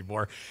example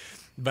anymore.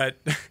 But,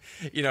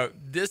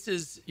 this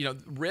is,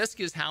 risk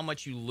is how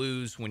much you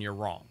lose when you're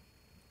wrong.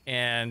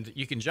 And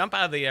you can jump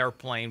out of the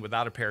airplane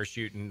without a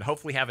parachute and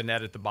hopefully have a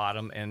net at the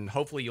bottom, and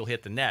hopefully you'll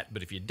hit the net.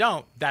 But if you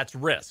don't, that's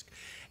risk.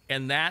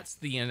 And that's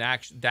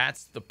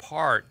the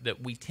part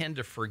that we tend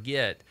to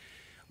forget.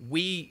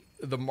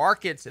 The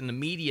markets and the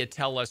media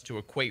tell us to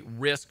equate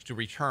risk to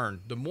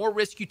return. The more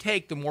risk you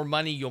take, the more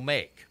money you'll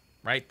make,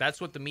 right?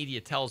 That's what the media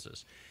tells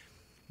us.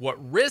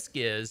 What risk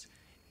is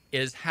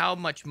how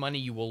much money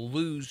you will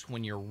lose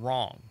when you're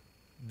wrong.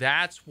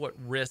 That's what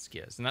risk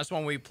is. And that's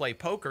when we play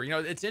poker.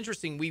 It's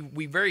interesting.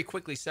 We very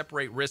quickly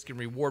separate risk and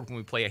reward when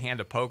we play a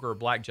hand of poker or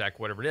blackjack,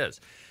 whatever it is.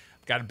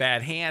 I've got a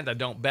bad hand. I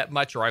don't bet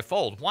much or I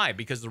fold. Why?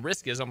 Because the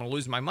risk is I'm going to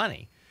lose my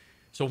money.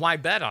 So why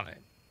bet on it?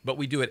 But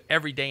we do it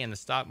every day in the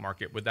stock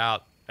market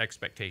without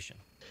expectation.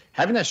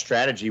 Having that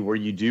strategy where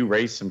you do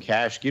raise some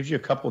cash gives you a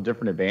couple of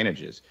different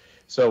advantages.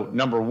 So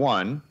number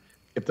one,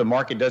 if the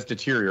market does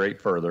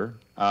deteriorate further,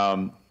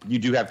 you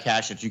do have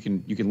cash that you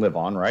can live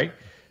on, right?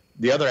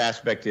 The other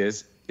aspect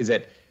is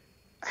that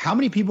how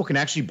many people can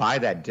actually buy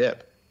that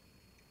dip?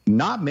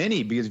 Not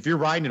many, because if you're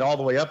riding it all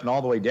the way up and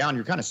all the way down,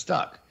 you're kind of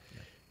stuck.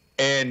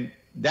 And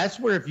that's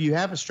where if you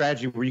have a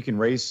strategy where you can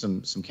raise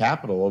some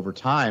capital over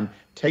time,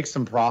 take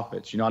some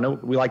profits. I know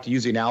we like to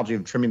use the analogy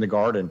of trimming the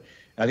garden.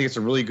 And I think it's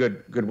a really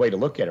good way to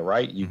look at it,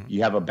 right?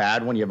 You have a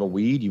bad one, you have a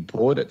weed, you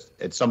pull it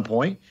at some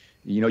point.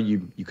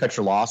 You cut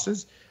your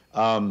losses.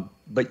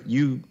 But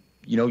you're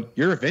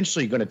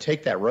eventually going to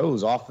take that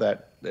rose off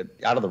that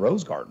out of the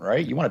rose garden,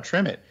 right? You want to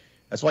trim it.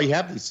 That's why you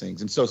have these things.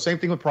 And so same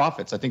thing with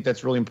profits. I think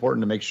that's really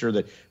important to make sure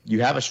that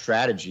you have a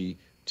strategy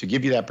to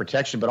give you that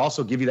protection, but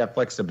also give you that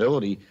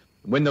flexibility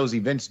when those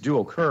events do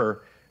occur,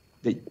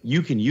 that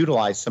you can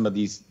utilize some of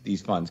these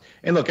funds.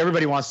 And look,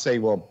 everybody wants to say,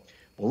 well,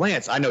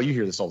 Lance, I know you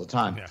hear this all the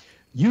time. Yeah.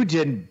 You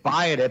didn't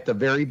buy it at the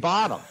very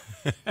bottom.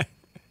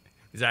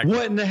 Exactly.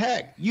 What in the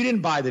heck? You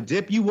didn't buy the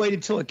dip. You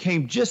waited till it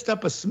came just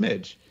up a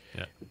smidge.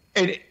 Yeah.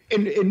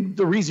 And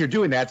the reason you're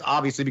doing that's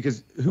obviously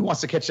because who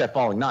wants to catch that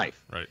falling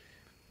knife? Right.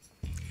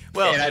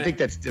 Well, and I think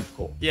that's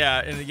difficult. Yeah,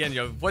 and again,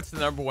 what's the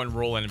number one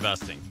rule in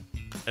investing?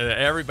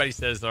 Everybody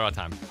says it all the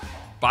time: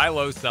 buy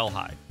low, sell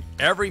high.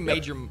 Every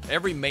major,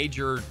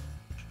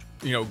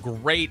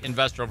 great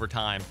investor over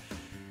time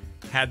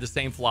had the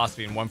same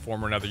philosophy in one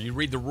form or another. You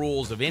read the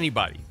rules of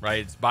anybody, right?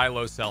 It's buy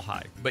low, sell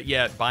high. But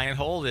yet, buy and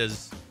hold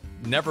is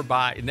never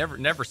buy,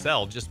 never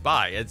sell, just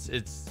buy. It's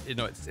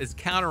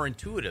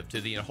counterintuitive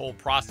to the whole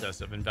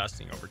process of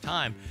investing over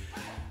time,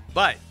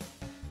 but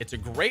it's a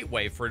great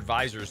way for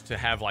advisors to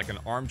have like an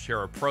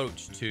armchair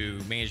approach to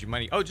managing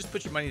money. Oh, just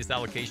put your money in this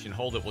allocation,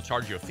 hold it, we'll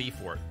charge you a fee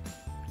for it.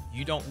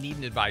 You don't need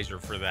an advisor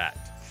for that.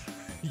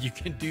 You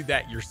can do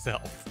that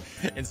yourself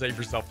and save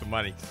yourself the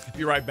money.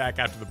 Be right back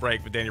after the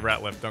break with Danny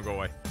Ratliff. Don't go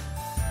away.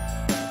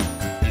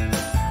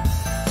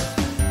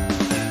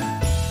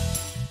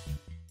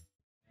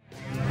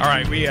 All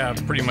right, we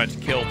pretty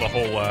much killed the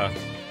whole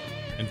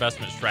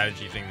investment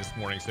strategy thing this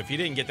morning. So if you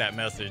didn't get that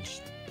message,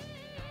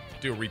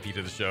 do a repeat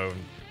of the show. And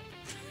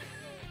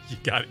you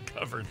got it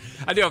covered.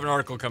 I do have an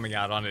article coming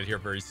out on it here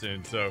very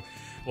soon, so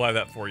we'll have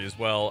that for you as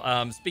well.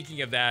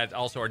 Speaking of that,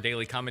 also our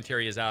daily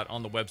commentary is out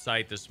on the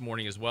website this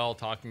morning as well,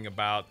 talking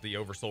about the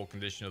oversold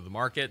condition of the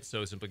market.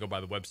 So simply go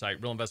by the website,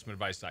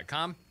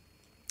 realinvestmentadvice.com.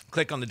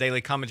 Click on the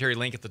daily commentary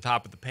link at the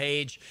top of the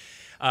page.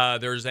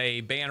 There's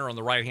a banner on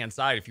the right-hand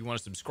side. If you want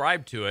to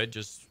subscribe to it,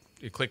 just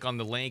click on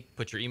the link,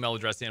 put your email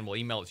address in. We'll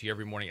email it to you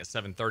every morning at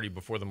 7:30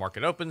 before the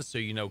market opens, so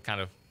you know kind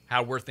of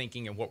how we're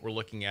thinking and what we're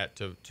looking at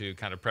to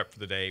kind of prep for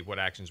the day, what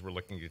actions we're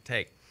looking to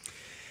take.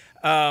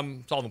 It's all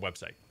on the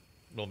website,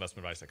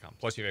 realinvestmentadvice.com.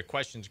 Plus, if you have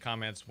questions,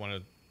 comments,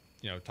 want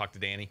to talk to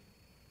Danny,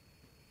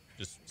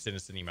 just send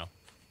us an email.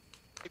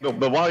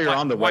 But while you're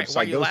on the website,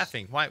 why are you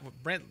laughing? Why,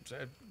 Brent?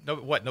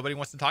 What? Nobody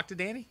wants to talk to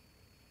Danny?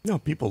 No,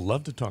 people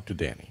love to talk to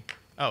Danny.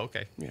 Oh,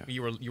 okay. Yeah.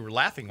 You were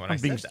laughing when I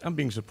said that. I'm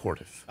being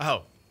supportive.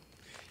 Oh,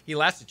 he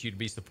laughs at you to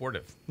be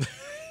supportive.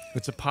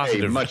 It's a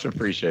positive, hey, much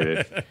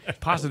appreciated.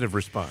 positive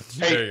response.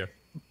 Hey, there you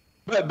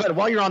go. But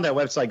while you're on that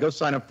website, go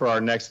sign up for our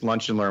next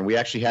Lunch and Learn. We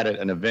actually had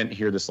an event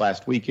here this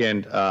last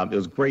weekend. It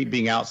was great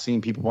being out,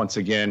 seeing people once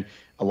again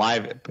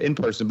live in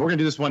person. But we're going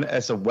to do this one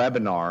as a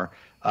webinar.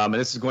 And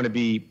this is going to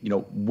be,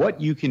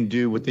 what you can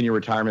do within your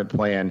retirement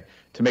plan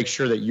to make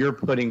sure that you're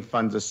putting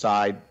funds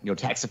aside,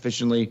 tax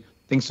efficiently,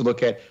 things to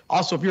look at.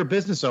 Also, if you're a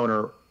business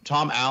owner,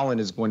 Tom Allen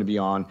is going to be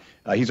on.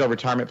 He's our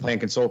retirement plan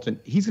consultant.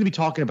 He's going to be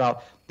talking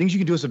about things you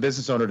can do as a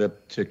business owner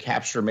to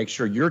capture, make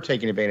sure you're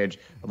taking advantage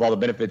of all the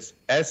benefits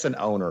as an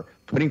owner,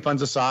 putting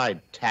funds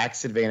aside,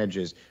 tax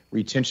advantages,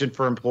 retention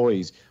for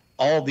employees,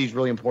 all of these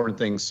really important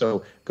things.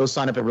 So go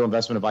sign up at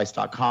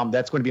realinvestmentadvice.com.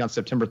 That's going to be on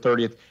September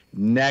 30th,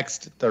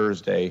 next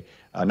Thursday,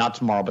 not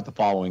tomorrow, but the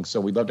following. So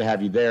we'd love to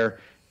have you there.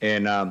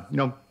 And,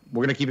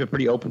 we're going to keep it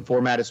pretty open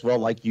format as well,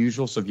 like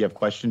usual. So if you have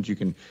questions, you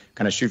can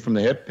kind of shoot from the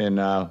hip, and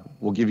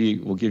we'll give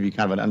you kind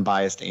of an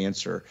unbiased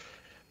answer.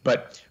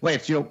 But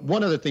Lance,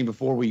 one other thing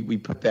before we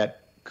put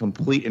that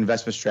complete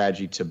investment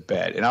strategy to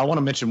bed, and I want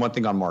to mention one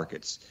thing on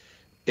markets,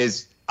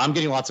 is I'm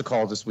getting lots of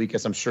calls this week,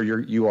 as I'm sure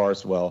you are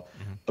as well,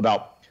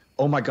 about,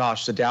 oh my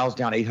gosh, the Dow's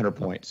down 800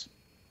 points.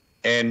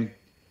 And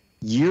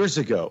years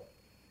ago,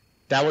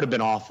 that would have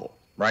been awful.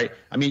 Right.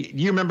 I mean,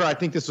 you remember, I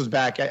think this was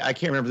back, I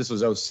can't remember if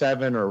this was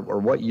 07 or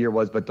what year it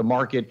was, but the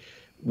market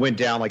went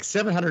down like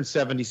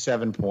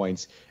 777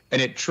 points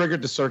and it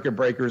triggered the circuit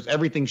breakers.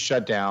 Everything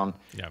shut down.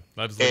 Yeah,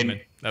 that was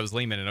Lehman. That was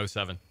Lehman in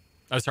 07.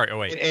 Oh, sorry.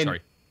 08.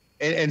 Sorry.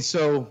 And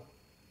so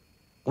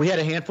we had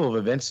a handful of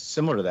events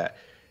similar to that.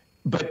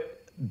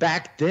 But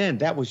back then,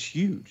 that was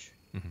huge.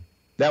 Mm-hmm.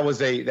 That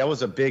was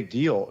a big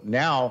deal.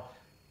 Now,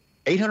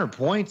 800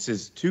 points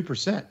is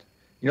 2%.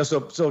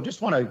 So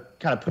just want to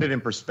kind of put it in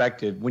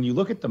perspective. When you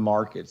look at the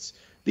markets,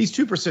 these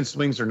 2%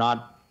 swings are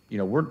not,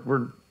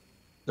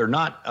 they're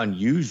not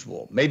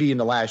unusual. Maybe in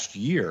the last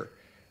year,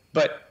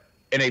 but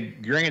in a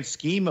grand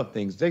scheme of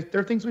things,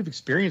 they're things we've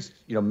experienced,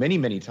 many,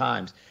 many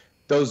times.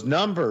 Those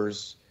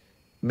numbers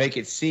make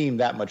it seem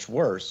that much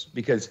worse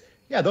because,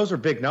 yeah, those are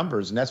big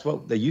numbers, and that's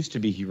what they used to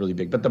be really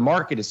big. But the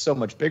market is so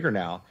much bigger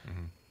now.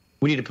 Mm-hmm.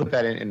 We need to put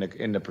that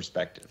in the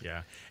perspective.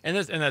 Yeah, and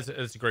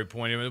that's a great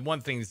point. I mean,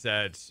 one thing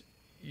that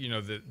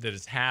that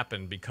has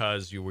happened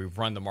because we've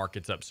run the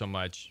markets up so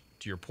much,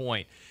 to your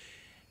point,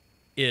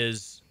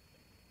 is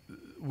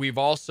we've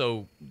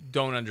also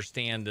don't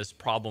understand this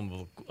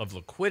problem of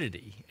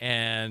liquidity.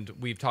 And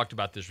we've talked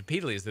about this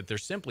repeatedly, is that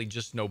there's simply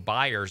just no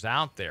buyers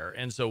out there.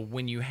 And so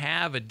when you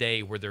have a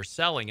day where they're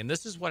selling, and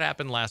this is what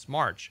happened last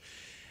March,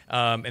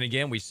 and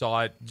again, we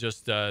saw it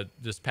just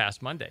this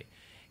past Monday,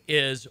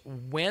 is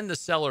when the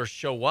sellers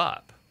show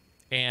up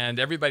and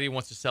everybody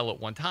wants to sell at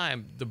one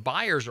time, the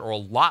buyers are a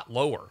lot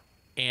lower.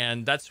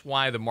 And that's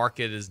why the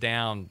market is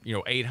down,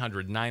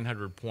 800,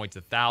 900 points,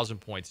 1,000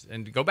 points.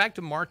 And to go back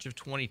to March of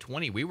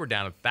 2020, we were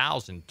down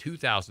 1,000,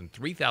 2,000,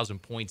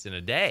 3,000 points in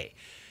a day.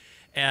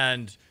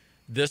 And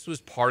this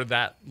was part of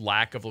that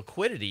lack of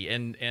liquidity.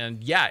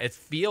 And yeah, it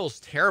feels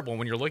terrible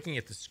when you're looking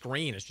at the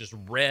screen. It's just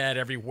red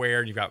everywhere.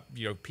 And you've got,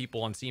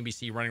 people on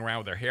CNBC running around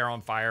with their hair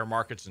on fire,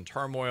 markets in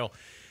turmoil.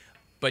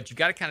 But you've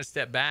got to kind of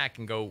step back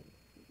and go,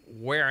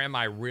 where am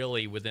I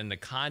really within the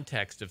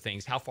context of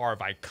things? How far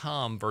have I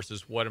come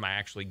versus what am I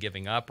actually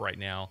giving up right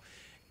now?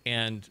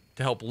 And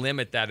to help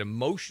limit that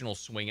emotional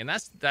swing. And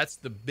that's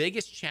the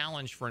biggest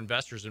challenge for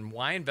investors, and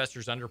why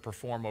investors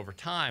underperform over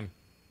time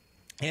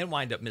and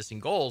wind up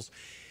missing goals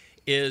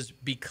is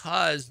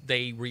because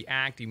they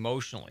react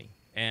emotionally.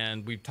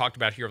 And we've talked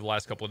about here over the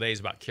last couple of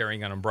days about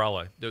carrying an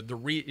umbrella.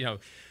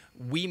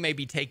 We may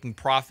be taking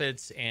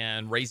profits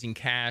and raising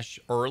cash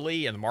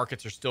early, and the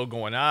markets are still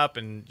going up,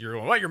 and you're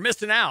going, well, you're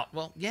missing out.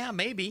 Well, yeah,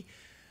 maybe,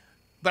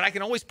 but I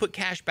can always put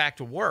cash back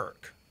to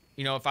work.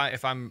 If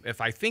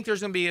I think there's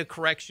going to be a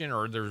correction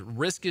or the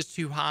risk is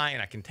too high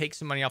and I can take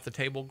some money off the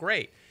table,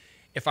 great.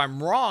 If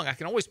I'm wrong, I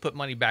can always put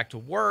money back to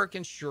work,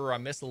 and sure, I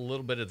miss a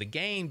little bit of the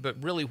gain,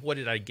 but really, what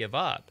did I give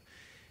up?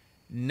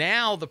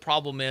 Now the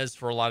problem is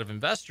for a lot of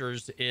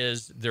investors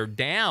is they're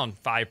down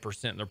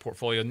 5% in their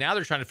portfolio. Now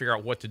they're trying to figure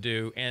out what to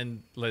do.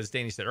 And as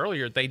Danny said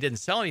earlier, they didn't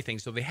sell anything,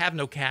 so they have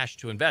no cash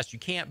to invest. You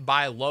can't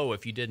buy low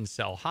if you didn't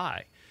sell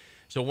high.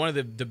 So one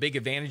of the big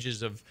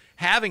advantages of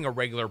having a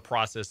regular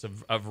process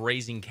of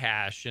raising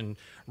cash and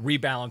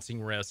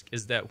rebalancing risk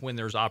is that when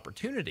there's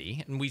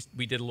opportunity, and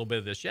we did a little bit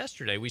of this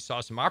yesterday, we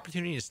saw some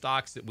opportunity in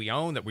stocks that we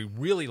own that we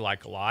really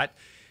like a lot,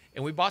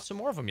 and we bought some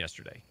more of them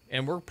yesterday.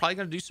 And we're probably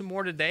going to do some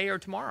more today or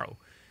tomorrow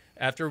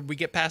after we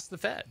get past the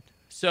Fed.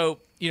 So,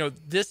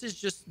 this is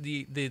just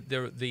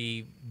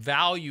the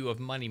value of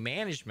money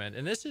management.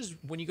 And this is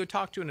when you go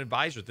talk to an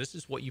advisor, this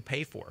is what you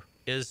pay for,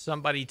 is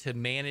somebody to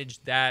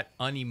manage that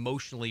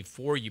unemotionally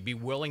for you, be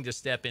willing to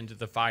step into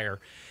the fire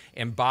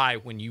and buy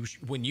when you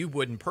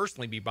wouldn't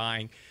personally be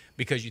buying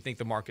because you think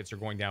the markets are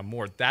going down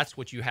more. That's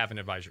what you have an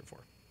advisor for.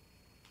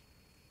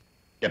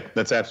 Yep,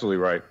 that's absolutely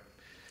right.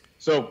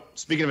 So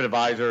speaking of an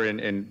advisor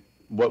and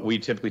what we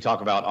typically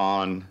talk about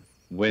on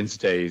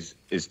Wednesdays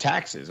is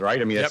taxes,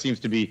 right? I mean, that seems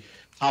to be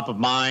top of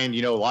mind.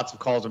 Lots of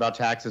calls about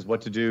taxes,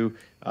 what to do.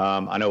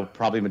 I know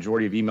probably the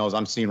majority of emails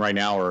I'm seeing right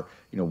now are,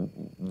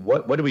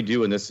 what do we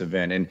do in this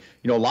event? And,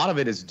 a lot of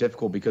it is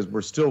difficult because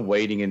we're still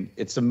waiting and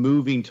it's a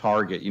moving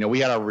target. We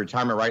had our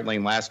retirement right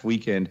lane last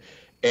weekend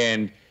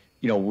and,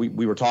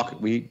 we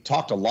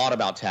talked a lot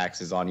about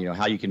taxes on,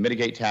 how you can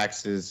mitigate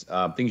taxes,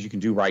 things you can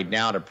do right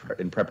now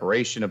in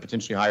preparation of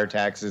potentially higher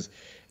taxes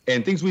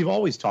and things we've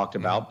always talked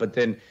about, but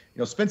then,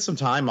 spend some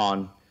time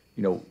on,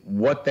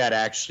 what that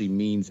actually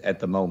means at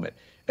the moment.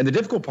 And the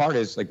difficult part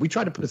is like, we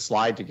tried to put a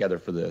slide together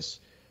for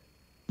this,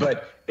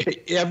 but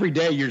every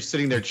day you're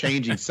sitting there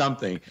changing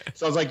something.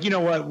 So I was like, you know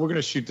what, we're going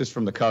to shoot this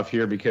from the cuff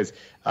here because,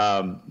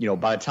 by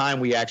the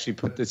time we actually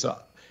put this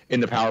up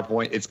in the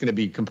PowerPoint, it's going to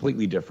be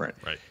completely different.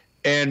 Right.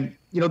 And,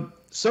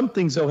 some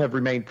things, though, have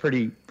remained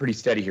pretty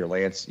steady here,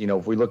 Lance.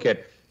 If we look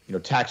at,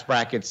 tax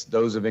brackets,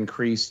 those have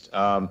increased.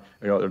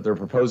 They're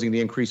proposing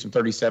the increase from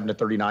 37 to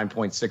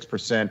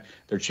 39.6%.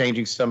 They're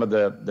changing some of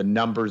the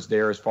numbers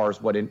there as far as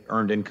what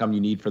earned income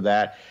you need for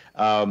that.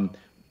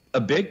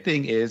 A big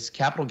thing is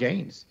capital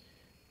gains.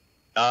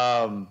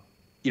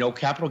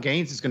 Capital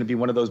gains is going to be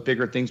one of those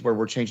bigger things where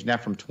we're changing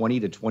that from 20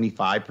 to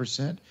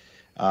 25%.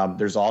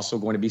 There's also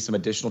going to be some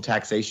additional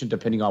taxation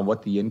depending on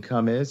what the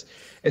income is.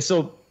 And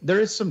so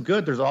there is some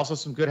good. There's also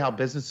some good how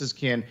businesses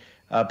can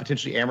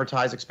potentially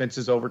amortize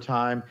expenses over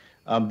time.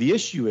 The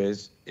issue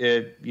is,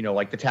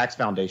 like the tax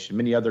foundation,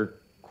 many other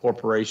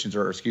corporations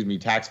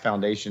tax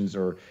foundations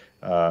or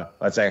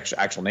that's the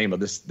actual name of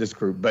this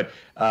group. But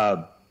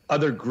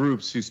other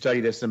groups who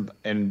study this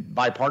and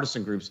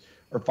bipartisan groups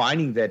are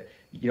finding that,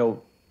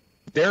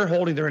 they're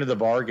holding their end of the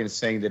bargain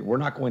saying that we're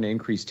not going to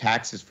increase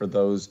taxes for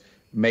those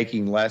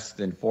making less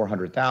than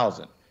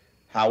 $400,000.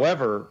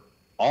 However,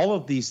 all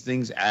of these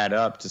things add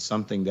up to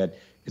something that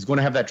is going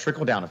to have that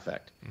trickle down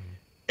effect. Mm-hmm.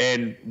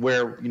 And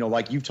where,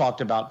 like you've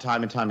talked about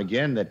time and time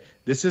again, that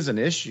this is an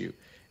issue.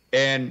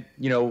 And,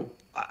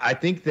 I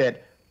think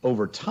that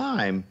over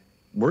time,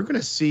 we're going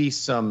to see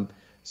some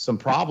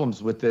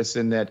problems with this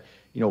in that,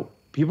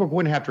 people are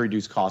going to have to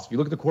reduce costs. If you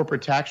look at the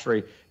corporate tax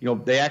rate,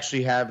 they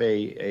actually have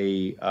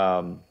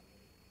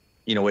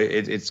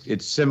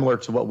it's similar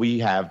to what we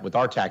have with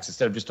our tax.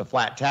 Instead of just a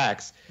flat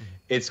tax,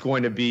 it's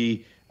going to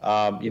be,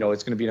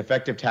 it's going to be an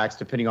effective tax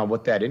depending on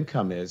what that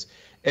income is.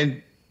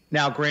 And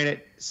now,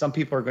 granted, some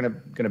people are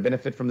going to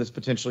benefit from this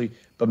potentially,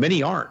 but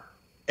many aren't.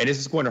 And this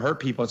is going to hurt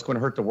people. It's going to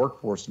hurt the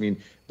workforce. I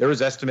mean, there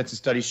was estimates and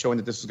studies showing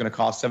that this is going to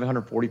cost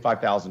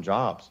 745,000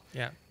 jobs.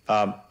 Yeah.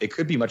 It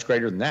could be much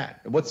greater than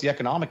that. What's the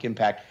economic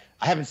impact?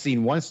 I haven't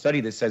seen one study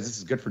that says this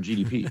is good for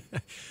GDP.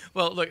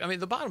 Well, look, I mean,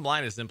 the bottom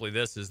line is simply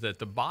this, is that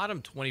the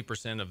bottom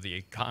 20% of the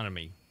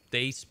economy,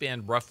 they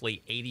spend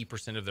roughly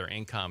 80% of their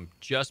income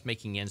just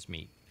making ends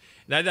meet.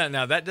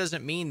 Now, that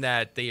doesn't mean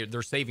that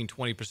they're saving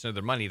 20% of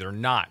their money. They're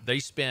not. They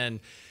spend,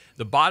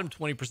 the bottom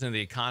 20% of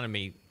the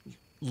economy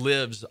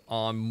lives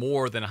on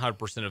more than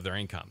 100% of their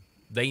income.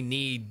 They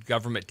need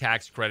government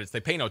tax credits.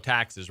 They pay no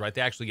taxes, right? They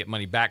actually get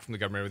money back from the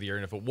government every year.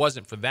 And if it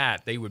wasn't for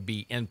that, they would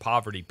be in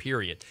poverty,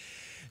 period.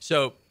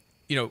 So,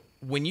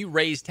 when you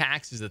raise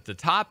taxes at the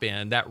top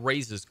end, that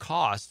raises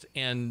cost.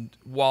 And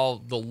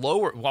while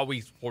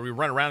we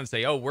run around and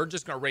say, oh, we're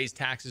just going to raise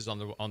taxes on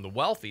the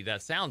wealthy,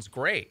 that sounds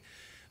great.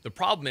 The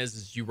problem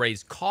is you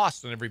raise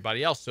costs on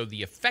everybody else. So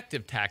the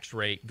effective tax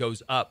rate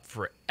goes up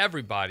for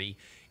everybody.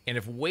 And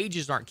if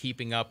wages aren't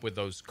keeping up with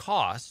those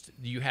costs,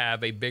 you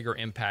have a bigger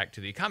impact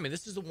to the economy.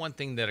 This is the one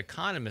thing that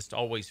economists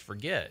always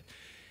forget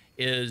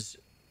is,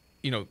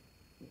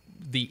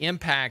 the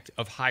impact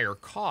of higher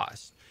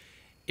costs.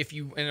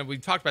 And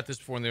we've talked about this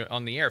before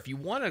on the air, if you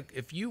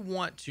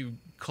want to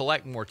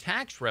collect more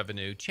tax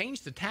revenue,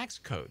 change the tax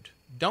code.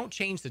 Don't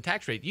change the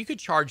tax rate. You could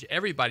charge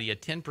everybody a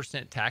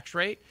 10% tax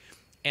rate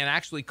and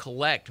actually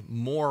collect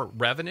more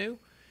revenue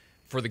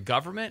for the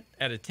government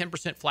at a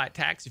 10% flat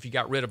tax if you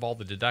got rid of all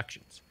the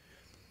deductions.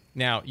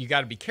 Now, you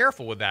got to be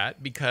careful with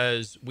that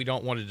because we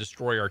don't want to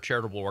destroy our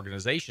charitable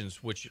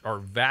organizations, which are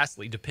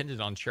vastly dependent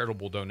on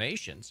charitable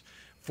donations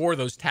for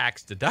those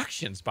tax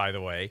deductions, by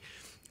the way.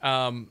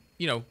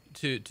 you know,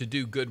 to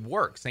do good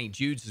work. St.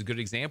 Jude's is a good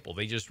example.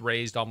 They just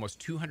raised almost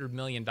 $200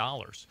 million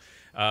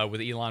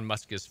with Elon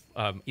Musk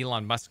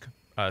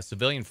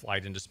civilian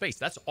flight into space.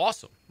 That's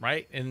awesome,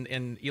 right?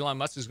 And Elon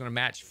Musk is going to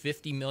match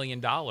 $50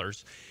 million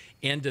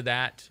into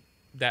that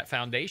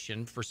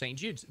foundation for St.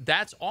 Jude's.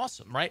 That's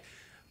awesome, right?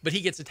 But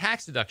he gets a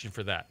tax deduction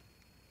for that.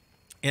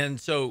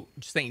 And so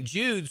St.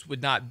 Jude's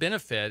would not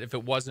benefit if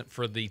it wasn't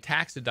for the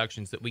tax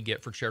deductions that we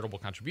get for charitable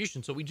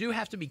contributions. So we do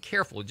have to be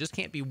careful. It just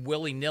can't be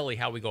willy-nilly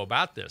how we go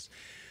about this.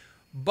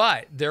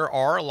 But there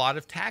are a lot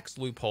of tax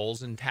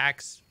loopholes and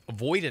tax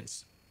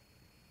avoidance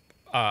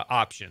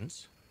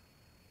options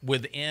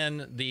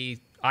within the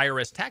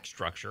IRS tax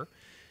structure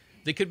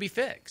that could be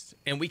fixed.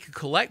 And we could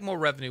collect more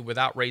revenue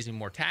without raising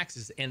more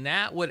taxes. And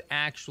that would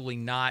actually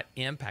not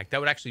impact. That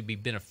would actually be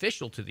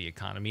beneficial to the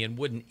economy and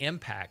wouldn't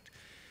impact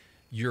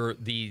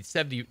the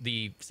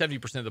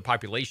 70% of the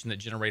population that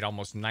generate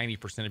almost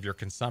 90% of your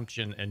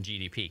consumption and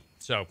GDP.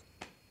 So,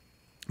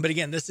 but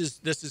again, this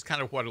is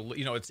kind of what,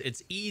 you know,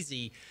 it's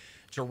easy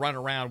to run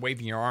around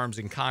waving your arms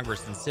in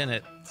Congress and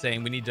Senate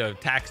saying we need to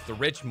tax the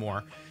rich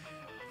more,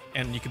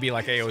 and you could be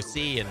like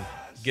AOC and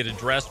get a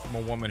dress from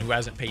a woman who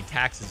hasn't paid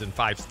taxes in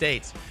 5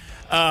 states.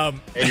 And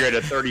you're at a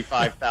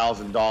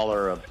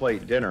 $35,000 a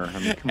plate dinner. I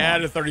mean, come on.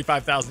 At a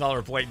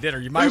 $35,000 plate dinner,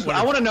 you might.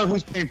 I want to know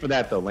who's paying for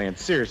that, though,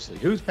 Lance. Seriously,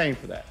 who's paying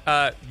for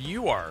that?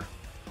 You are.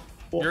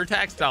 Well, your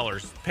tax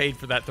dollars paid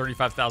for that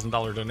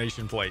 $35,000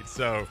 donation plate.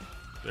 So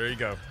there you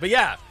go. But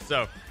yeah,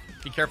 so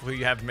be careful who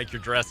you have to make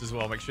your dress as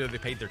well. Make sure they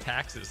paid their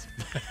taxes.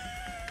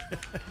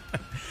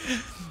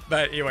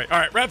 But anyway, all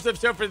right, wraps up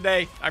the show for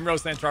today. I'm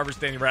Rose Lance Roberts,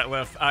 Danny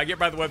Ratliff. Get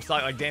by the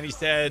website, like Danny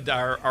said.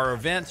 Our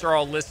events are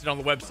all listed on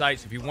the website.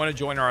 So if you want to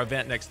join our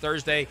event next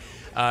Thursday,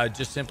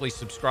 just simply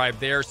subscribe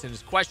there. Send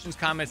us questions,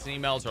 comments,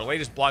 and emails. Our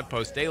latest blog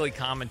posts, daily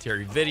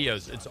commentary,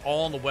 videos. It's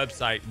all on the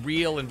website,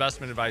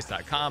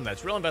 realinvestmentadvice.com.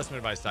 That's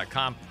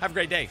realinvestmentadvice.com. Have a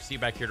great day. See you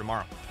back here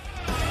tomorrow.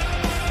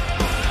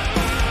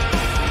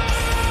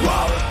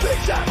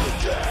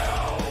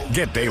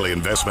 Get daily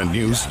investment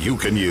news you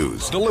can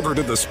use, delivered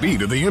at the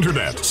speed of the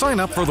internet. Sign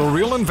up for the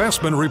Real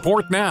Investment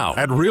Report now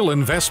at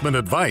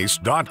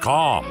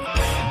realinvestmentadvice.com.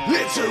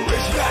 It's a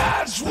rich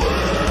man's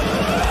world.